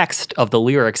the text of the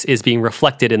lyrics is being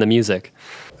reflected in the music.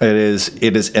 It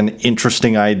is an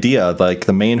interesting idea. Like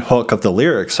the main hook of the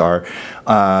lyrics are,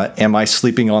 am I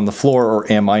sleeping on the floor or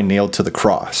am I nailed to the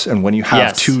cross? And when you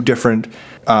have 2 different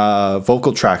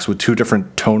vocal tracks with 2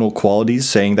 different tonal qualities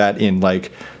saying that in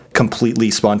like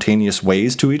completely spontaneous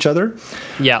ways to each other.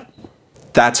 Yeah.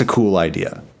 that's a cool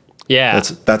idea. Yeah.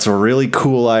 That's a really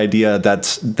cool idea.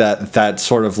 That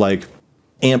sort of like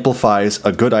amplifies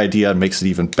a good idea and makes it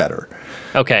even better.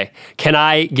 Okay. Can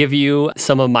I give you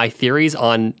some of my theories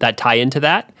on that tie into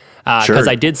that? Because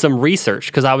I did some research,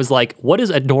 because I was like, what does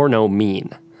Adorno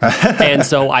mean? And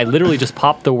so I literally just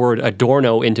popped the word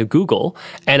Adorno into Google,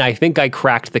 and I think I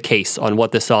cracked the case on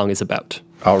what this song is about.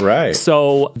 All right.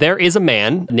 So there is a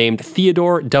man named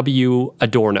Theodore W.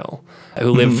 Adorno who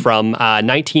lived from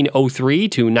 1903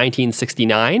 to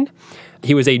 1969.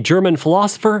 He was a German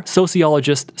philosopher,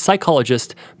 sociologist,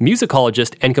 psychologist,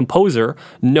 musicologist, and composer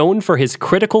known for his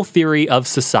critical theory of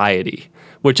society,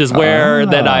 which is where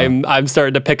then I'm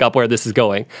starting to pick up where this is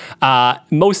going.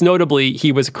 Most notably,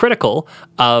 he was critical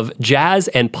of jazz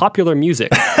and popular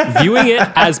music, viewing it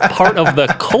as part of the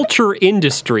culture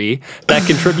industry that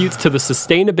contributes to the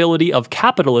sustainability of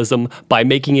capitalism by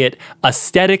making it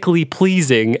aesthetically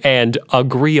pleasing and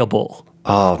agreeable.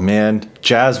 Oh man,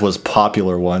 jazz was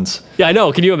popular once. Yeah, I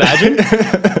know. Can you imagine?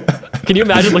 Can you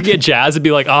imagine looking at jazz and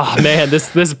be like, oh man,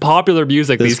 this popular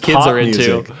music these kids are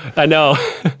into? Music. I know.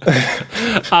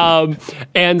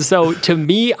 And so to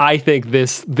me, I think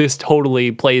this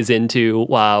totally plays into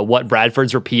what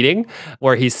Bradford's repeating,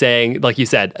 where he's saying, like you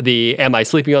said, the am I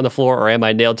sleeping on the floor or am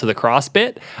I nailed to the cross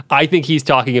bit? I think he's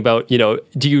talking about,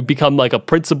 do you become like a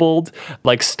principled,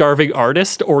 like starving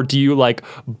artist, or do you like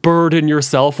burden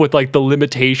yourself with like the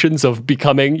limitations of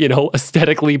becoming,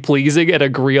 aesthetically pleasing and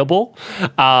agreeable?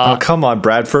 Come on,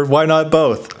 Bradford. Why not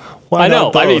both? I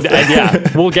know. I mean,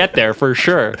 yeah, we'll get there for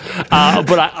sure.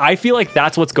 But I feel like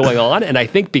that's what's going on, and I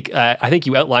think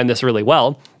you outlined this really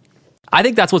well. I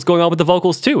think that's what's going on with the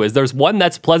vocals too. Is there's one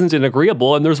that's pleasant and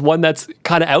agreeable, and there's one that's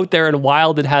kind of out there and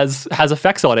wild and has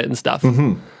effects on it and stuff.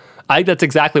 Mm-hmm. I think that's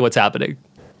exactly what's happening.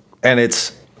 And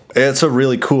it's a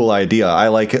really cool idea. I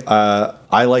like it.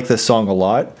 I like this song a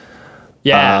lot.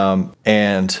 Yeah.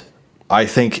 And I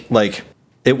think like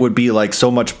it would be like so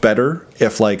much better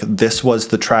if like this was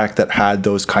the track that had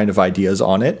those kind of ideas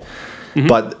on it. Mm-hmm.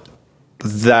 But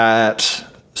that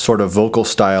sort of vocal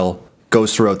style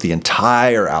goes throughout the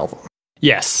entire album.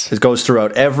 Yes. It goes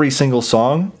throughout every single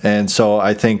song. And so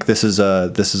I think this is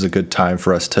a good time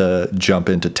for us to jump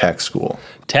into Tech School.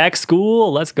 Tech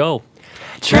School, let's go.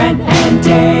 Trent and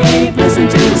Dave, listen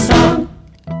to the song.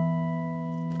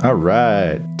 All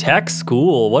right. Tech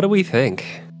School, what do we think?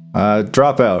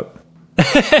 Drop out.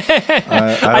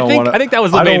 I think that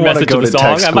was the main message of the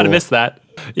song. I might have missed that.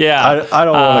 Yeah. I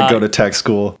don't want to go to Tech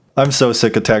School. I'm so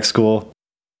sick of Tech School.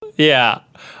 Yeah.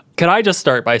 Can I just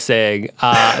start by saying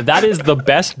that is the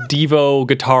best Devo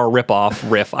guitar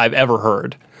riff I've ever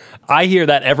heard. I hear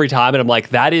that every time, and I'm like,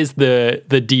 that is the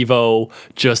Devo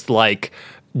just like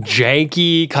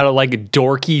janky, kind of like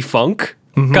dorky funk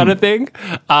kind of thing.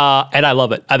 And I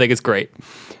love it. I think it's great.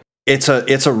 It's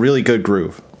a really good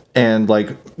groove. And like,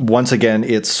 once again,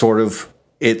 it's sort of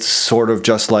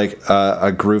just like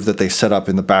a groove that they set up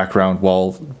in the background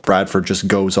while Bradford just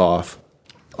goes off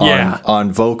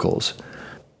on vocals.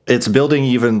 It's building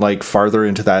even like farther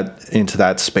into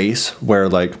that space where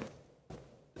like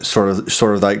sort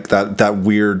of like that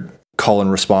weird call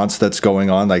and response that's going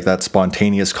on, like that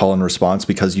spontaneous call and response,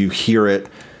 because you hear it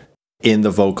in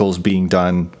the vocals being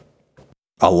done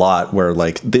a lot, where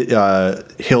like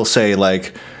he'll say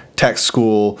like, Tech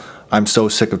School, I'm so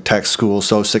sick of Tech School,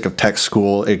 so sick of Tech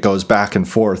School. It goes back and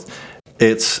forth.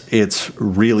 It's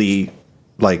really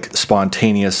like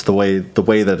spontaneous the way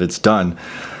that it's done.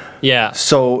 Yeah.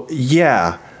 So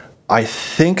yeah, I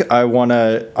think I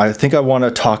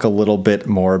wanna talk a little bit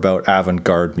more about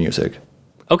avant-garde music.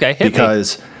 Okay.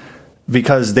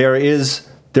 Because there is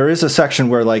a section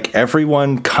where like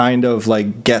everyone kind of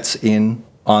like gets in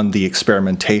on the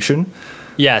experimentation.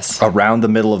 Yes. Around the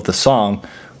middle of the song,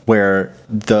 where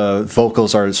the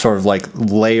vocals are sort of like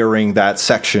layering that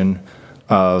section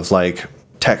of like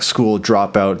Tech School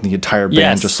Dropout, and the entire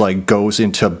band just like goes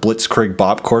into blitzkrieg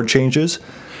bop chord changes.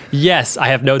 Yes, I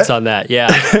have notes on that.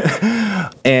 Yeah.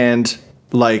 And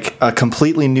like a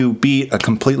completely new beat, a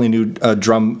completely new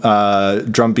drum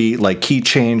beat, like key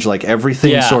change, like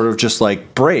everything sort of just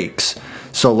like breaks.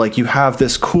 So like you have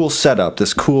this cool setup,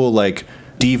 this cool like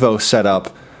Devo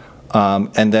setup.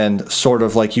 And then sort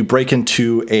of like you break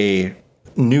into a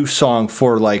new song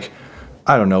for like,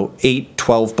 I don't know,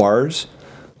 8-12 bars.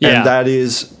 Yeah. And that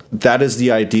is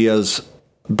the ideas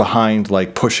behind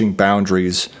like pushing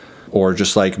boundaries or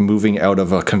just like moving out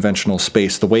of a conventional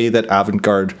space. The way that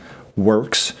avant-garde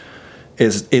works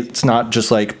is it's not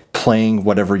just like playing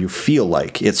whatever you feel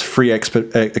like. It's free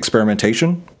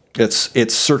experimentation.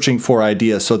 It's searching for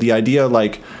ideas. So the idea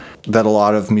like that a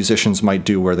lot of musicians might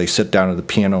do, where they sit down at the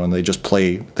piano and they just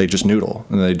noodle,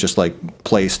 and they just like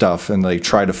play stuff, and they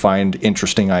try to find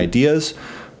interesting ideas.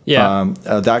 Yeah.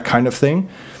 That kind of thing.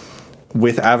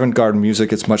 With avant-garde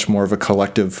music, it's much more of a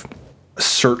collective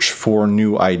search for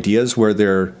new ideas, where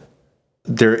they're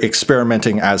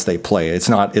experimenting as they play. It's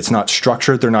not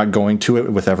structured. They're not going to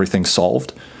it with everything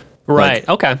solved. Right. Like,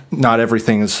 okay. Not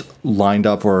everything's lined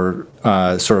up or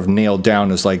sort of nailed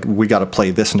down as like, we got to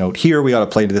play this note here, we got to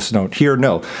play this note here.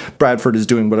 No, Bradford is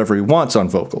doing whatever he wants on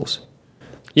vocals.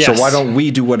 Yes. So why don't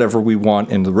we do whatever we want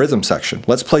in the rhythm section?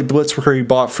 Let's play Blitzkrieg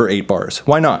Bop for 8 bars.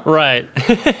 Why not? Right.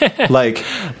 Like,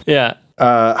 yeah.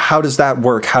 How does that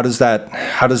work? How does that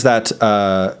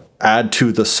add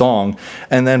to the song?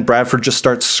 And then Bradford just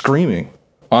starts screaming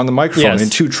on the microphone in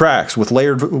 2 tracks with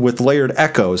layered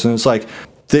echoes, and it's like,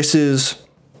 this is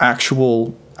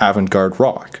actual avant-garde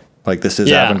rock. Like, this is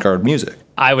avant-garde music.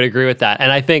 I would agree with that. And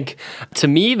I think, to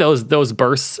me, those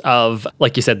bursts of,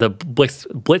 like you said, the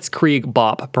Blitzkrieg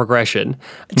Bop progression,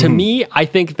 to me, I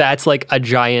think that's like a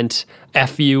giant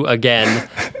F you again,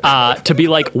 to be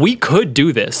like, we could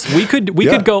do this. We could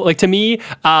go, like, to me,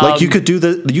 like, you could do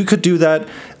that,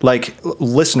 like,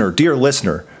 dear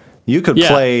listener, you could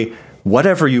play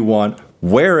whatever you want,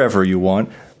 wherever you want,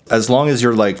 as long as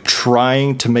you're like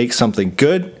trying to make something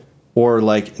good, or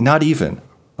like not even,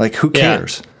 like, who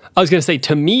cares? I was going to say,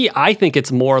 to me, I think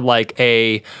it's more like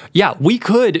we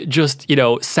could just,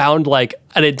 sound like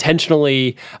an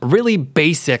intentionally really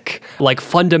basic, like,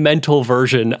 fundamental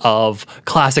version of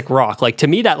classic rock. Like, to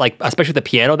me, that, like, especially the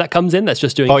piano that comes in, that's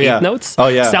just doing 8 notes,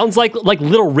 sounds like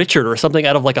Little Richard or something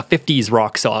out of like a 50s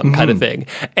rock song kind of thing.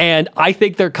 And I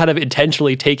think they're kind of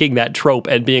intentionally taking that trope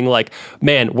and being like,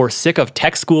 man, we're sick of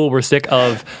tech school, we're sick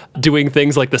of doing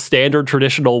things like the standard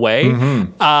traditional way,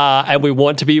 and we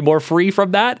want to be more free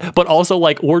from that, but also,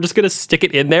 like, we're just going to stick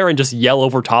it in there and just yell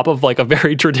over top of like a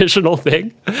very traditional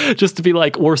thing, just to be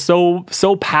like, we're so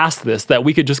past this that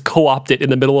we could just co-opt it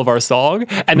in the middle of our song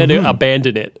and then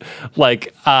abandon it.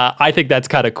 Like, I think that's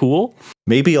kind of cool.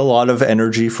 Maybe a lot of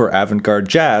energy for avant-garde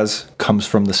jazz comes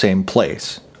from the same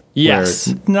place. Yes.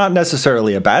 Where it's not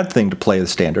necessarily a bad thing to play the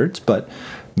standards, but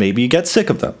maybe you get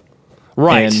sick of them.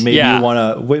 Right. And maybe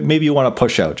you want to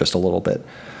push out just a little bit.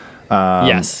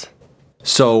 Yes.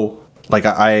 So, like,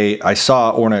 I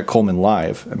saw Ornette Coleman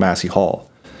live at Massey Hall.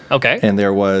 Okay. And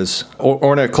there was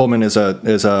Ornette Coleman is a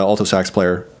alto sax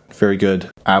player, very good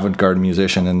avant-garde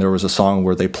musician, and there was a song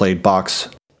where they played Bach's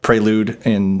Prelude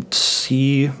in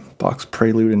C,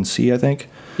 I think.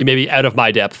 You may be out of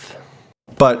my depth.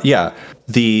 But yeah,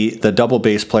 the double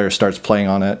bass player starts playing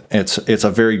on it. It's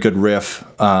a very good riff.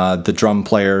 The drum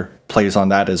player plays on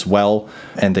that as well,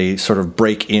 and they sort of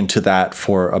break into that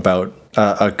for about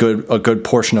a good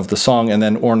portion of the song, and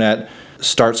then Ornette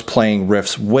starts playing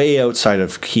riffs way outside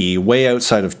of key, way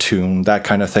outside of tune, that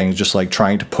kind of thing, just like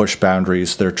trying to push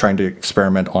boundaries. They're trying to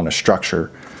experiment on a structure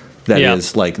that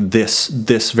is like this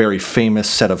very famous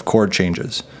set of chord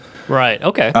changes. Right.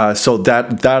 Okay. So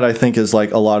that I think is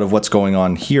like a lot of what's going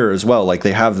on here as well. Like,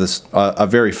 they have this a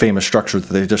very famous structure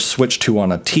that they just switch to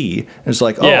on a T. And it's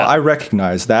like, I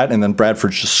recognize that, and then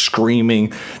Bradford's just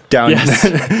screaming down,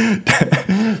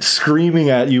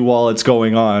 screaming at you while it's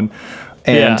going on.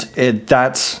 And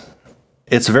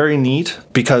it's very neat,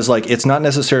 because, like, it's not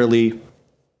necessarily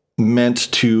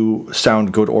meant to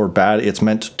sound good or bad. It's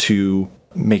meant to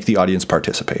make the audience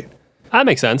participate. That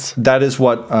makes sense. That is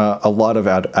what a lot of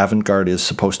avant-garde is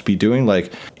supposed to be doing,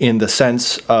 like, in the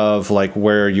sense of, like,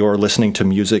 where you're listening to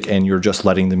music and you're just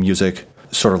letting the music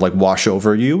sort of like wash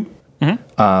over you.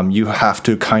 You have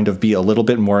to kind of be a little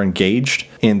bit more engaged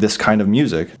in this kind of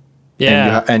music.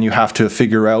 Yeah. And you have to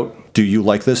figure out, do you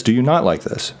like this? Do you not like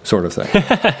this? Sort of thing.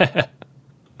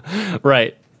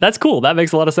 Right. That's cool. That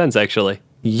makes a lot of sense, actually.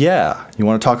 Yeah. You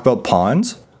want to talk about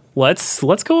pawns? Let's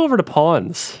go over to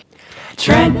pawns.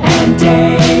 Trent and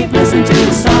Dave, listen to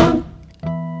the song.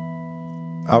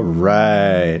 All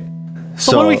right.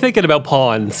 So what are we thinking about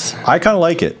pawns? I kind of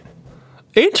like it.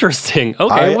 Interesting.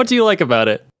 Okay. What do you like about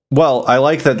it? Well, I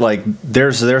like that, like,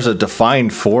 there's a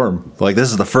defined form. Like,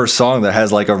 this is the first song that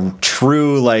has like a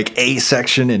true like A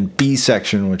section and B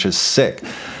section, which is sick.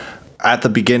 At the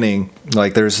beginning,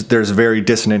 like, there's very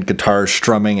dissonant guitar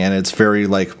strumming, and it's very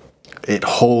like, it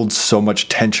holds so much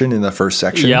tension in the first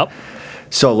section. Yep.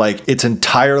 So, like, it's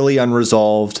entirely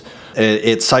unresolved.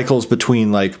 It cycles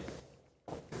between like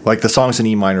the song's in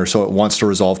E minor, so it wants to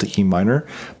resolve to E minor,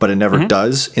 but it never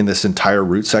does in this entire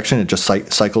root section. It just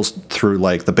cycles through,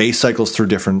 like, the bass cycles through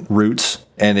different roots,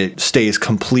 and it stays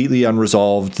completely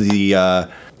unresolved. The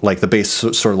like, the bass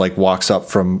sort of like walks up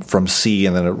from C,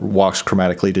 and then it walks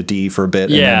chromatically to D for a bit.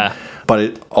 Yeah. But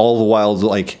it all the while,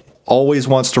 like, always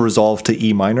wants to resolve to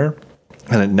E minor,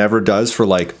 and it never does for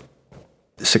like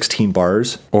 16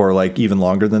 bars or like even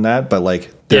longer than that. But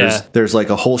like there's like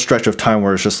a whole stretch of time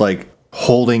where it's just like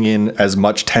holding in as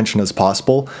much tension as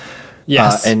possible.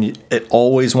 Yes. And it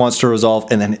always wants to resolve,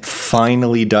 and then it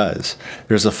finally does.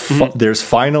 There's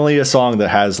finally a song that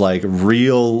has like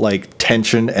real like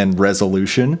tension and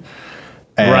resolution.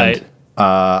 And right.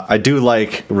 I do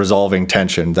like resolving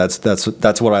tension. That's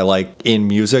what I like in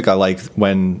music. I like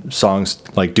when songs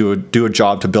like do a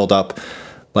job to build up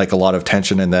like a lot of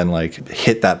tension and then like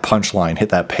hit that punchline, hit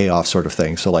that payoff sort of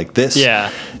thing. So like this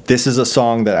is a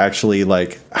song that actually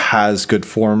like has good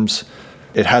forms.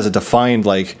 It has a defined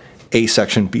like A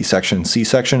section, B section, C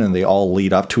section, and they all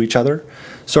lead up to each other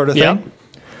sort of thing.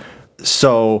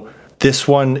 So this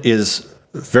one is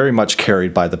very much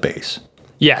carried by the bass.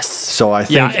 Yes. So I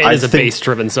think it is a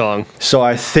bass-driven song. So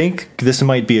I think this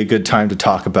might be a good time to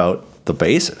talk about the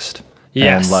bassist.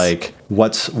 Yes. And like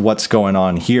what's going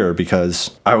on here,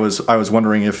 because I was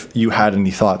wondering if you had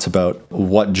any thoughts about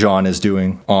what John is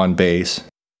doing on bass.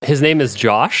 His name is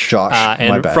Josh. Josh, my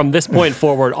and bad. From this point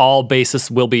forward, all bassists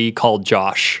will be called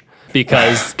Josh,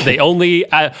 because they only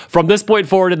from this point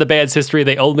forward in the band's history,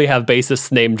 they only have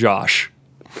bassists named Josh.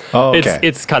 Oh, okay.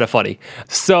 It's kind of funny.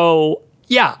 So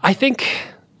yeah, I think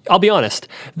I'll be honest.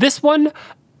 This one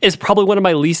is probably one of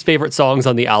my least favorite songs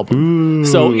on the album. Ooh.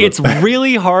 So it's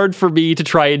really hard for me to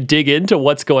try and dig into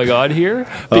what's going on here,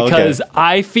 because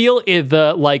I feel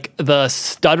the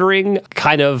stuttering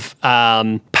kind of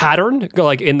pattern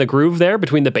like in the groove there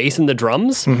between the bass and the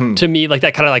drums, to me, like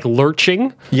that kind of like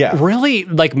lurching really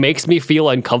like makes me feel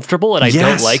uncomfortable, and I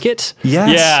don't like it.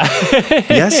 Yes. Yeah.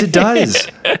 Yes, it does.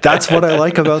 That's what I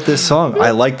like about this song.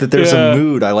 I like that there's a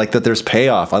mood. I like that there's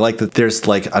payoff. I like that there's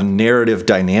like a narrative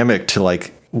dynamic to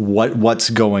like what's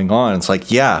going on. It's like,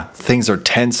 things are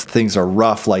tense, things are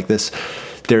rough like this.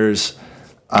 There's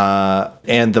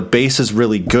and the bass is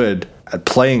really good at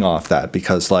playing off that,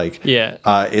 because like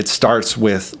it starts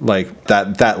with like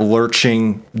that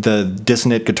lurching, the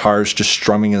dissonant guitars just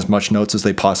strumming as much notes as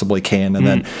they possibly can, and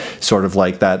then sort of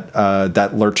like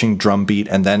that lurching drum beat,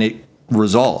 and then it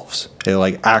resolves. It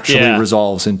like actually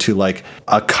resolves into like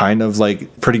a kind of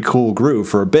like pretty cool groove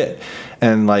for a bit.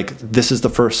 And like this is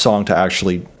the first song to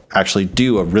actually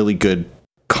do a really good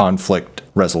conflict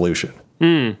resolution.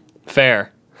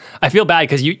 Fair. I feel bad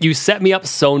because you set me up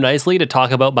so nicely to talk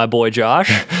about my boy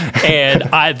Josh, and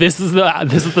this is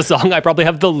the song I probably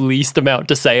have the least amount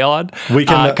to say on. We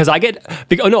can because I can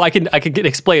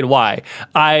explain why.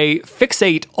 I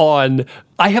fixate on.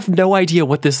 I have no idea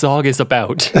what this song is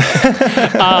about. From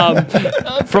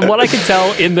what I can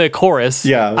tell in the chorus,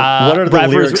 what are the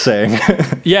lyrics saying?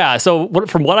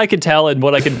 From what I can tell and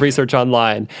what I can research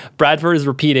online, Bradford is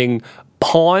repeating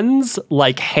 "pawns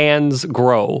like hands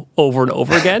grow" over and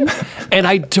over again, and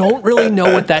I don't really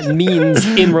know what that means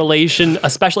in relation,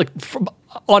 especially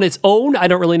on its own. I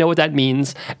don't really know what that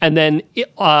means, and then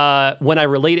when I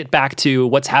relate it back to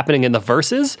what's happening in the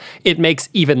verses, it makes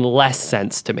even less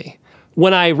sense to me.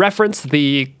 When I reference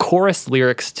the chorus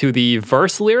lyrics to the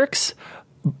verse lyrics,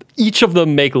 each of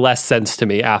them make less sense to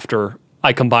me after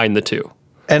I combine the two.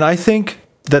 And I think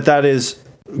that is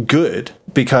good,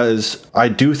 because I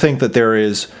do think that there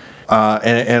is,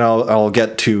 and I'll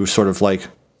get to sort of like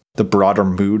the broader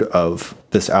mood of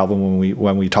this album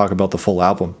when we talk about the full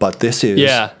album, but this is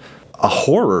a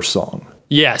horror song.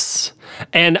 Yes.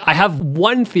 And I have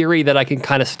one theory that I can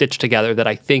kind of stitch together that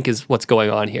I think is what's going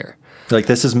on here. Like,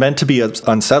 this is meant to be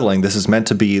unsettling. This is meant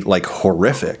to be like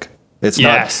horrific. It's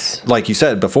not, like you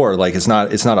said before, like it's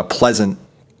not a pleasant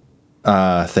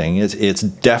thing. It's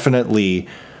definitely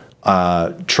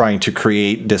trying to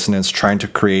create dissonance, trying to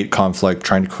create conflict,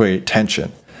 trying to create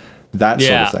tension, that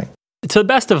sort of thing. To the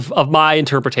best of my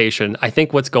interpretation, I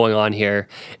think what's going on here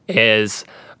is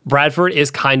Bradford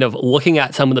is kind of looking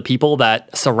at some of the people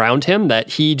that surround him that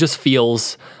he just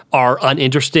feels are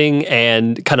uninteresting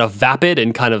and kind of vapid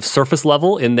and kind of surface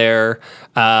level in their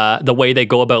the way they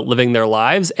go about living their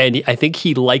lives. And I think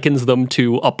he likens them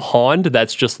to a pond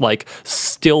that's just like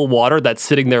still water that's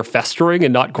sitting there festering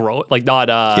and not growing, like not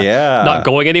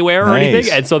going anywhere or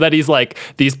anything. And so that he's like,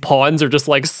 these ponds are just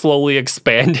like slowly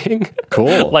expanding.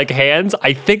 Cool. Like hands.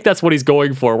 I think that's what he's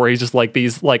going for, where he's just like,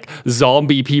 these like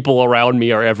zombie people around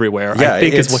me are everywhere. I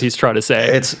think is what he's trying to say.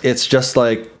 It's just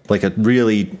like a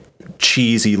really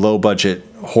cheesy low budget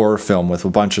horror film with a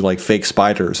bunch of like fake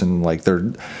spiders and like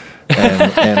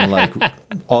and like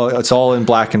it's all in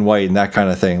black and white and that kind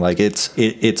of thing. Like it's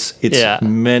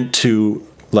meant to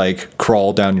like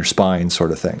crawl down your spine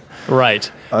sort of thing.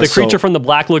 Right. The creature from the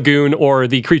Black Lagoon, or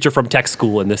the creature from tech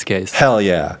school in this case. Hell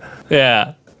yeah.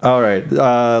 Yeah. All right,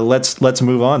 let's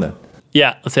move on then.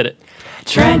 Yeah, let's hit it.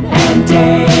 Trent and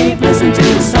Dave listen to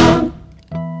the song.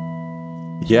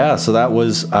 Yeah, so that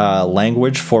was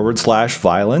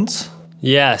language/violence.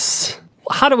 Yes.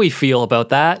 How do we feel about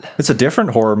that? It's a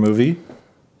different horror movie.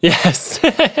 Yes.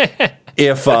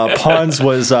 If Pons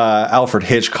was Alfred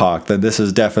Hitchcock, then this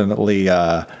is definitely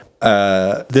Texas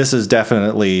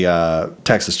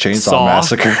Chainsaw Saw.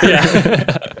 Massacre.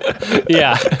 Yeah.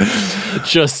 Yeah.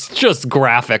 Just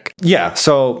graphic. Yeah,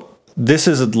 so this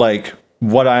is like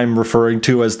what I'm referring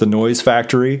to as the noise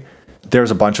factory.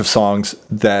 There's a bunch of songs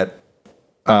that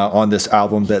on this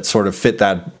album that sort of fit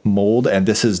that mold, and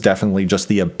this is definitely just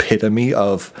the epitome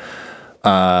of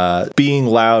being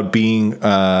loud,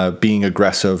 being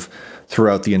aggressive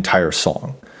throughout the entire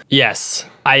song. Yes,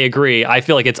 I agree. I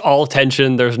feel like it's all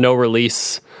tension. There's no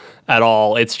release at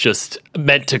all. It's just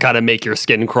meant to kind of make your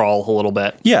skin crawl a little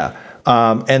bit. Yeah,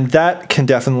 and that can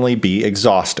definitely be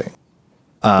exhausting.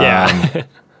 Yeah.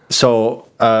 So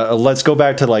let's go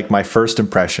back to like my first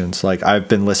impressions. Like I've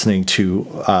been listening to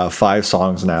 5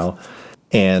 songs now,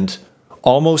 and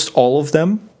almost all of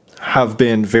them have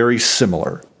been very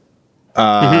similar.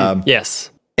 Yes.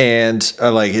 And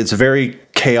like it's very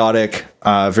chaotic,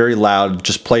 very loud,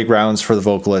 just playgrounds for the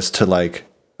vocalist to like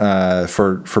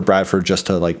for Bradford just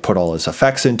to like put all his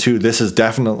effects into. This is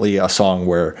definitely a song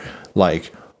where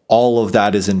like all of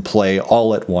that is in play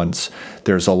all at once.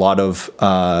 There's a lot of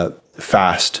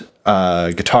fast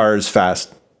guitars,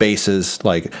 fast basses,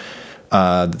 like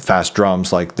fast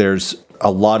drums. Like there's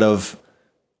a lot of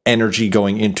energy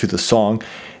going into the song,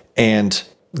 and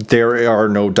there are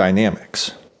no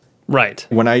dynamics. Right.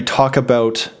 When I talk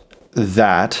about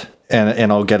that,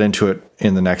 and I'll get into it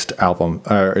in the next album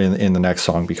or in the next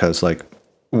song, because like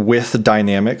with the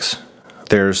dynamics,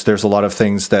 there's a lot of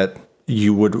things that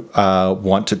you would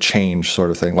want to change,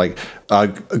 sort of thing. Like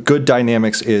good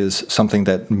dynamics is something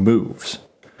that moves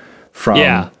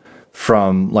from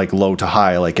like low to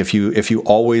high. Like if you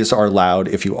always are loud,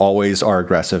 if you always are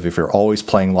aggressive, if you're always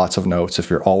playing lots of notes, if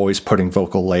you're always putting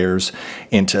vocal layers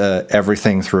into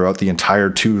everything throughout the entire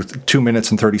 2 minutes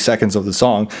and 30 seconds of the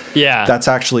song, that's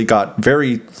actually got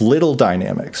very little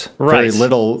dynamics, very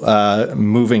little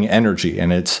moving energy,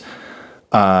 and it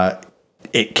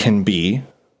can be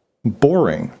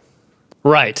boring.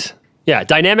 Right. Yeah,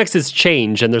 dynamics is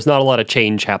change, and there's not a lot of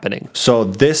change happening. So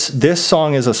this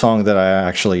song is a song that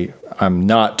I'm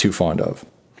not too fond of.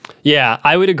 Yeah,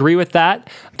 I would agree with that.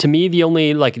 To me, the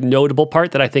only like notable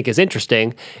part that I think is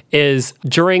interesting is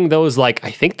during those like,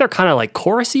 I think they're kind of like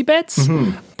chorusy bits,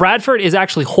 Bradford is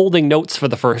actually holding notes for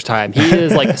the first time. He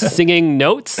is like singing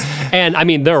notes, and I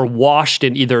mean, they're washed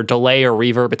in either delay or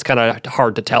reverb. It's kind of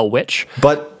hard to tell which.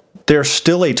 But they're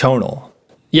still atonal.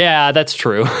 Yeah, that's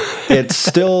true. It's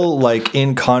still like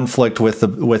in conflict with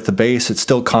the bass. It's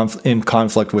still in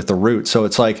conflict with the root. So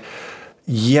it's like,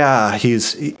 yeah, he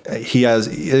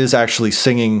is actually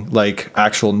singing like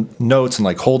actual notes and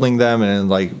like holding them, and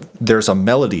like there's a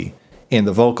melody in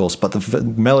the vocals, but the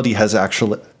melody has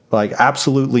actually like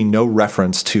absolutely no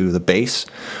reference to the bass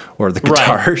or the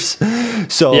guitars.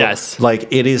 Right. So like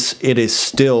it is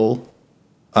still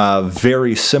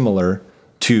very similar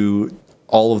to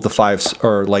all of the 5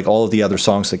 or like all of the other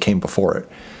songs that came before it.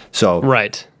 So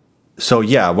So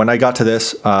yeah, when I got to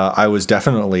this, I was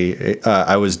definitely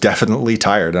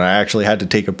tired, and I actually had to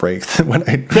take a break when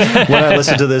I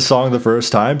listened to this song the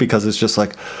first time, because it's just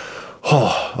like,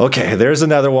 oh, okay, there's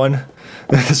another one,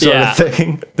 sort of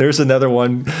thing. There's another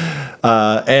one,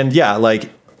 and yeah, like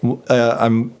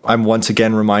I'm once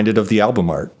again reminded of the album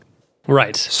art.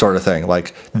 Right. Sort of thing.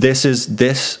 Like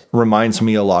this reminds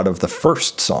me a lot of the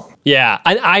first song. Yeah.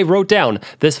 I wrote down,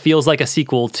 this feels like a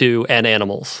sequel to And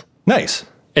Animals. Nice.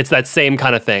 It's that same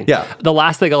kind of thing. Yeah. The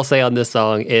last thing I'll say on this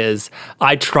song is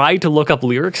I tried to look up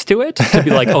lyrics to it to be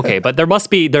like, okay, but there must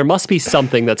be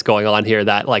something that's going on here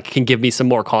that like can give me some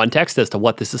more context as to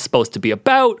what this is supposed to be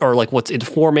about, or like what's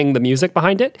informing the music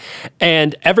behind it.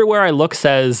 And everywhere I look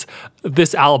says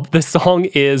this song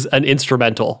is an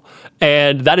instrumental.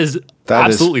 And that is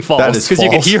absolutely false, because you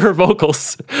can hear her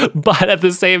vocals. But at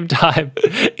the same time,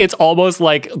 it's almost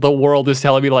like the world is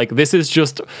telling me like, this is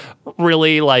just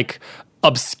really like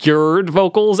obscured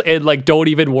vocals, and like don't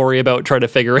even worry about trying to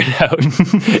figure it out.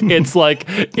 It's like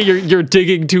you're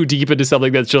digging too deep into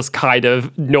something that's just kind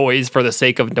of noise for the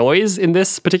sake of noise in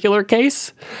this particular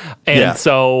case. And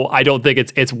so I don't think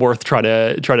it's worth trying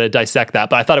to dissect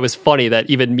that. But I thought it was funny that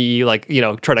even me, like, you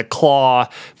know, trying to claw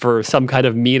for some kind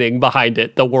of meaning behind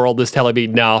it, the world is telling me,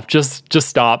 no, just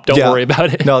stop, don't worry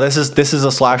about it. No, this is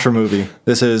a slasher movie.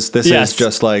 This is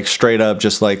just like straight up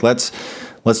just like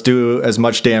let's do as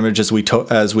much damage as we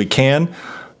can,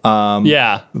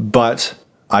 Yeah. But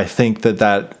I think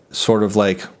that sort of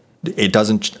like it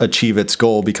doesn't achieve its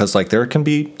goal because like there can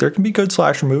be good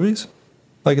slasher movies.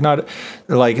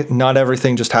 Not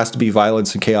everything just has to be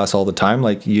violence and chaos all the time.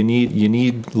 Like you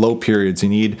need low periods.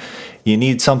 You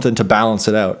need something to balance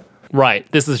it out.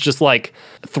 Right. This is just like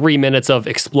 3 minutes of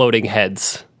exploding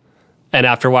heads. And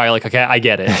after a while, you're like, okay, I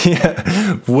get it.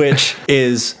 Yeah. Which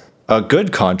is a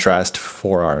good contrast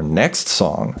for our next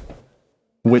song,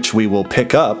 which we will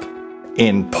pick up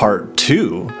in part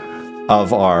 2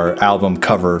 of our album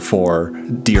cover for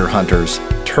Deerhunter's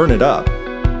Turn It Up.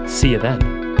 See you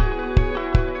then.